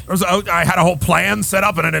work. I had a whole plan set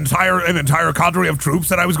up and an entire cadre of troops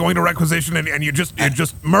that I was going to requisition, and you just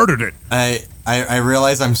murdered it. I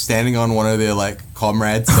realize I'm standing on one of their like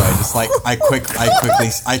comrades, so I just like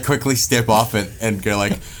I quickly step off and go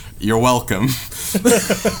like, "You're welcome."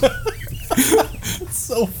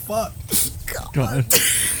 So fucked. God.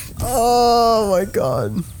 Oh my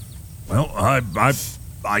god. Well, I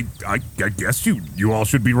guess you all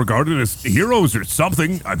should be regarded as heroes or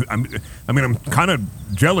something. I'm kind of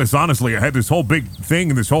jealous, honestly. I had this whole big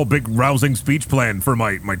thing, this whole big rousing speech plan for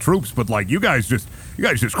my troops, but like you guys just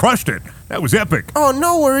crushed it. That was epic. Oh,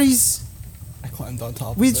 no worries. I climbed on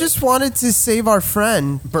top We of it. just wanted to save our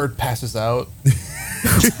friend. Bird passes out.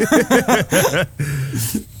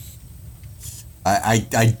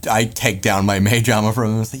 I take down my mage armor from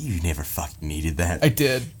him. I was like, "You never fucking needed that." I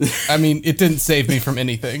did. I mean, it didn't save me from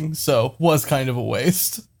anything, so was kind of a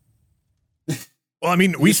waste. Well, I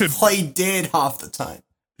mean, we should play dead half the time.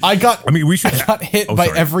 We should. I got hit by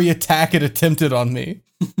every attack it attempted on me.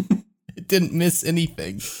 It didn't miss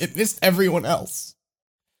anything. It missed everyone else.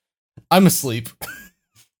 I'm asleep.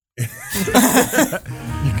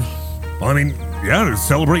 Well, I mean, yeah, to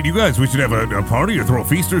celebrate you guys, we should have a party or throw a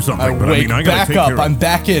feast or something. I wake gotta back take up. care I'm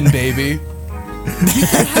back in, baby.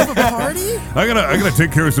 Have a party? I gotta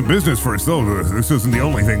take care of some business first, though. This isn't the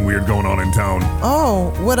only thing weird going on in town.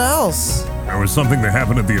 Oh, what else? There was something that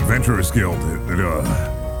happened at the Adventurers Guild.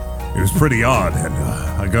 It was pretty odd, and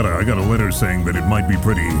I got a letter saying that it might be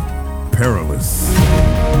pretty perilous.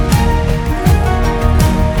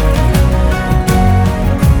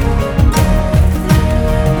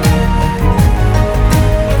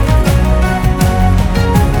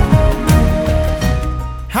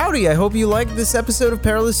 Howdy, I hope you liked this episode of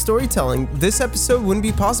Perilous Storytelling. This episode wouldn't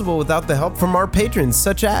be possible without the help from our patrons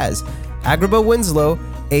such as Agrabah Winslow,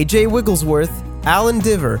 AJ Wigglesworth, Alan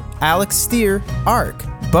Diver, Alex Steer, Ark,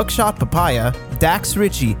 Buckshot Papaya, Dax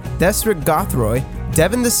Ritchie, Desric Gothroy,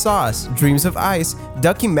 Devin the Sauce, Dreams of Ice,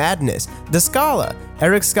 Ducky Madness, The Scala,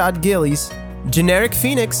 Eric Scott Gillies, Generic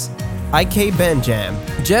Phoenix, IK Benjam,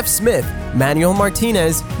 Jeff Smith, Manuel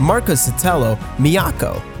Martinez, Marco Sotelo,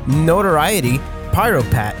 Miyako, Notoriety,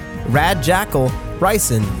 Pyropat, Rad Jackal,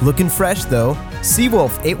 Ryson, Looking Fresh Though,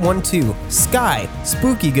 Seawolf 812, Sky,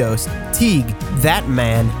 Spooky Ghost, Teague, That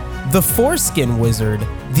Man, The Foreskin Wizard,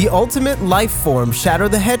 The Ultimate Life Form, Shadow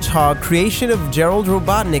the Hedgehog, creation of Gerald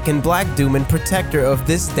Robotnik and Black Doom and protector of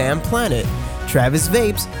this damn planet, Travis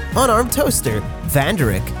Vapes, Unarmed Toaster,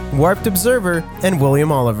 Vanderick, Warped Observer, and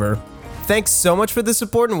William Oliver. Thanks so much for the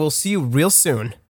support, and we'll see you real soon.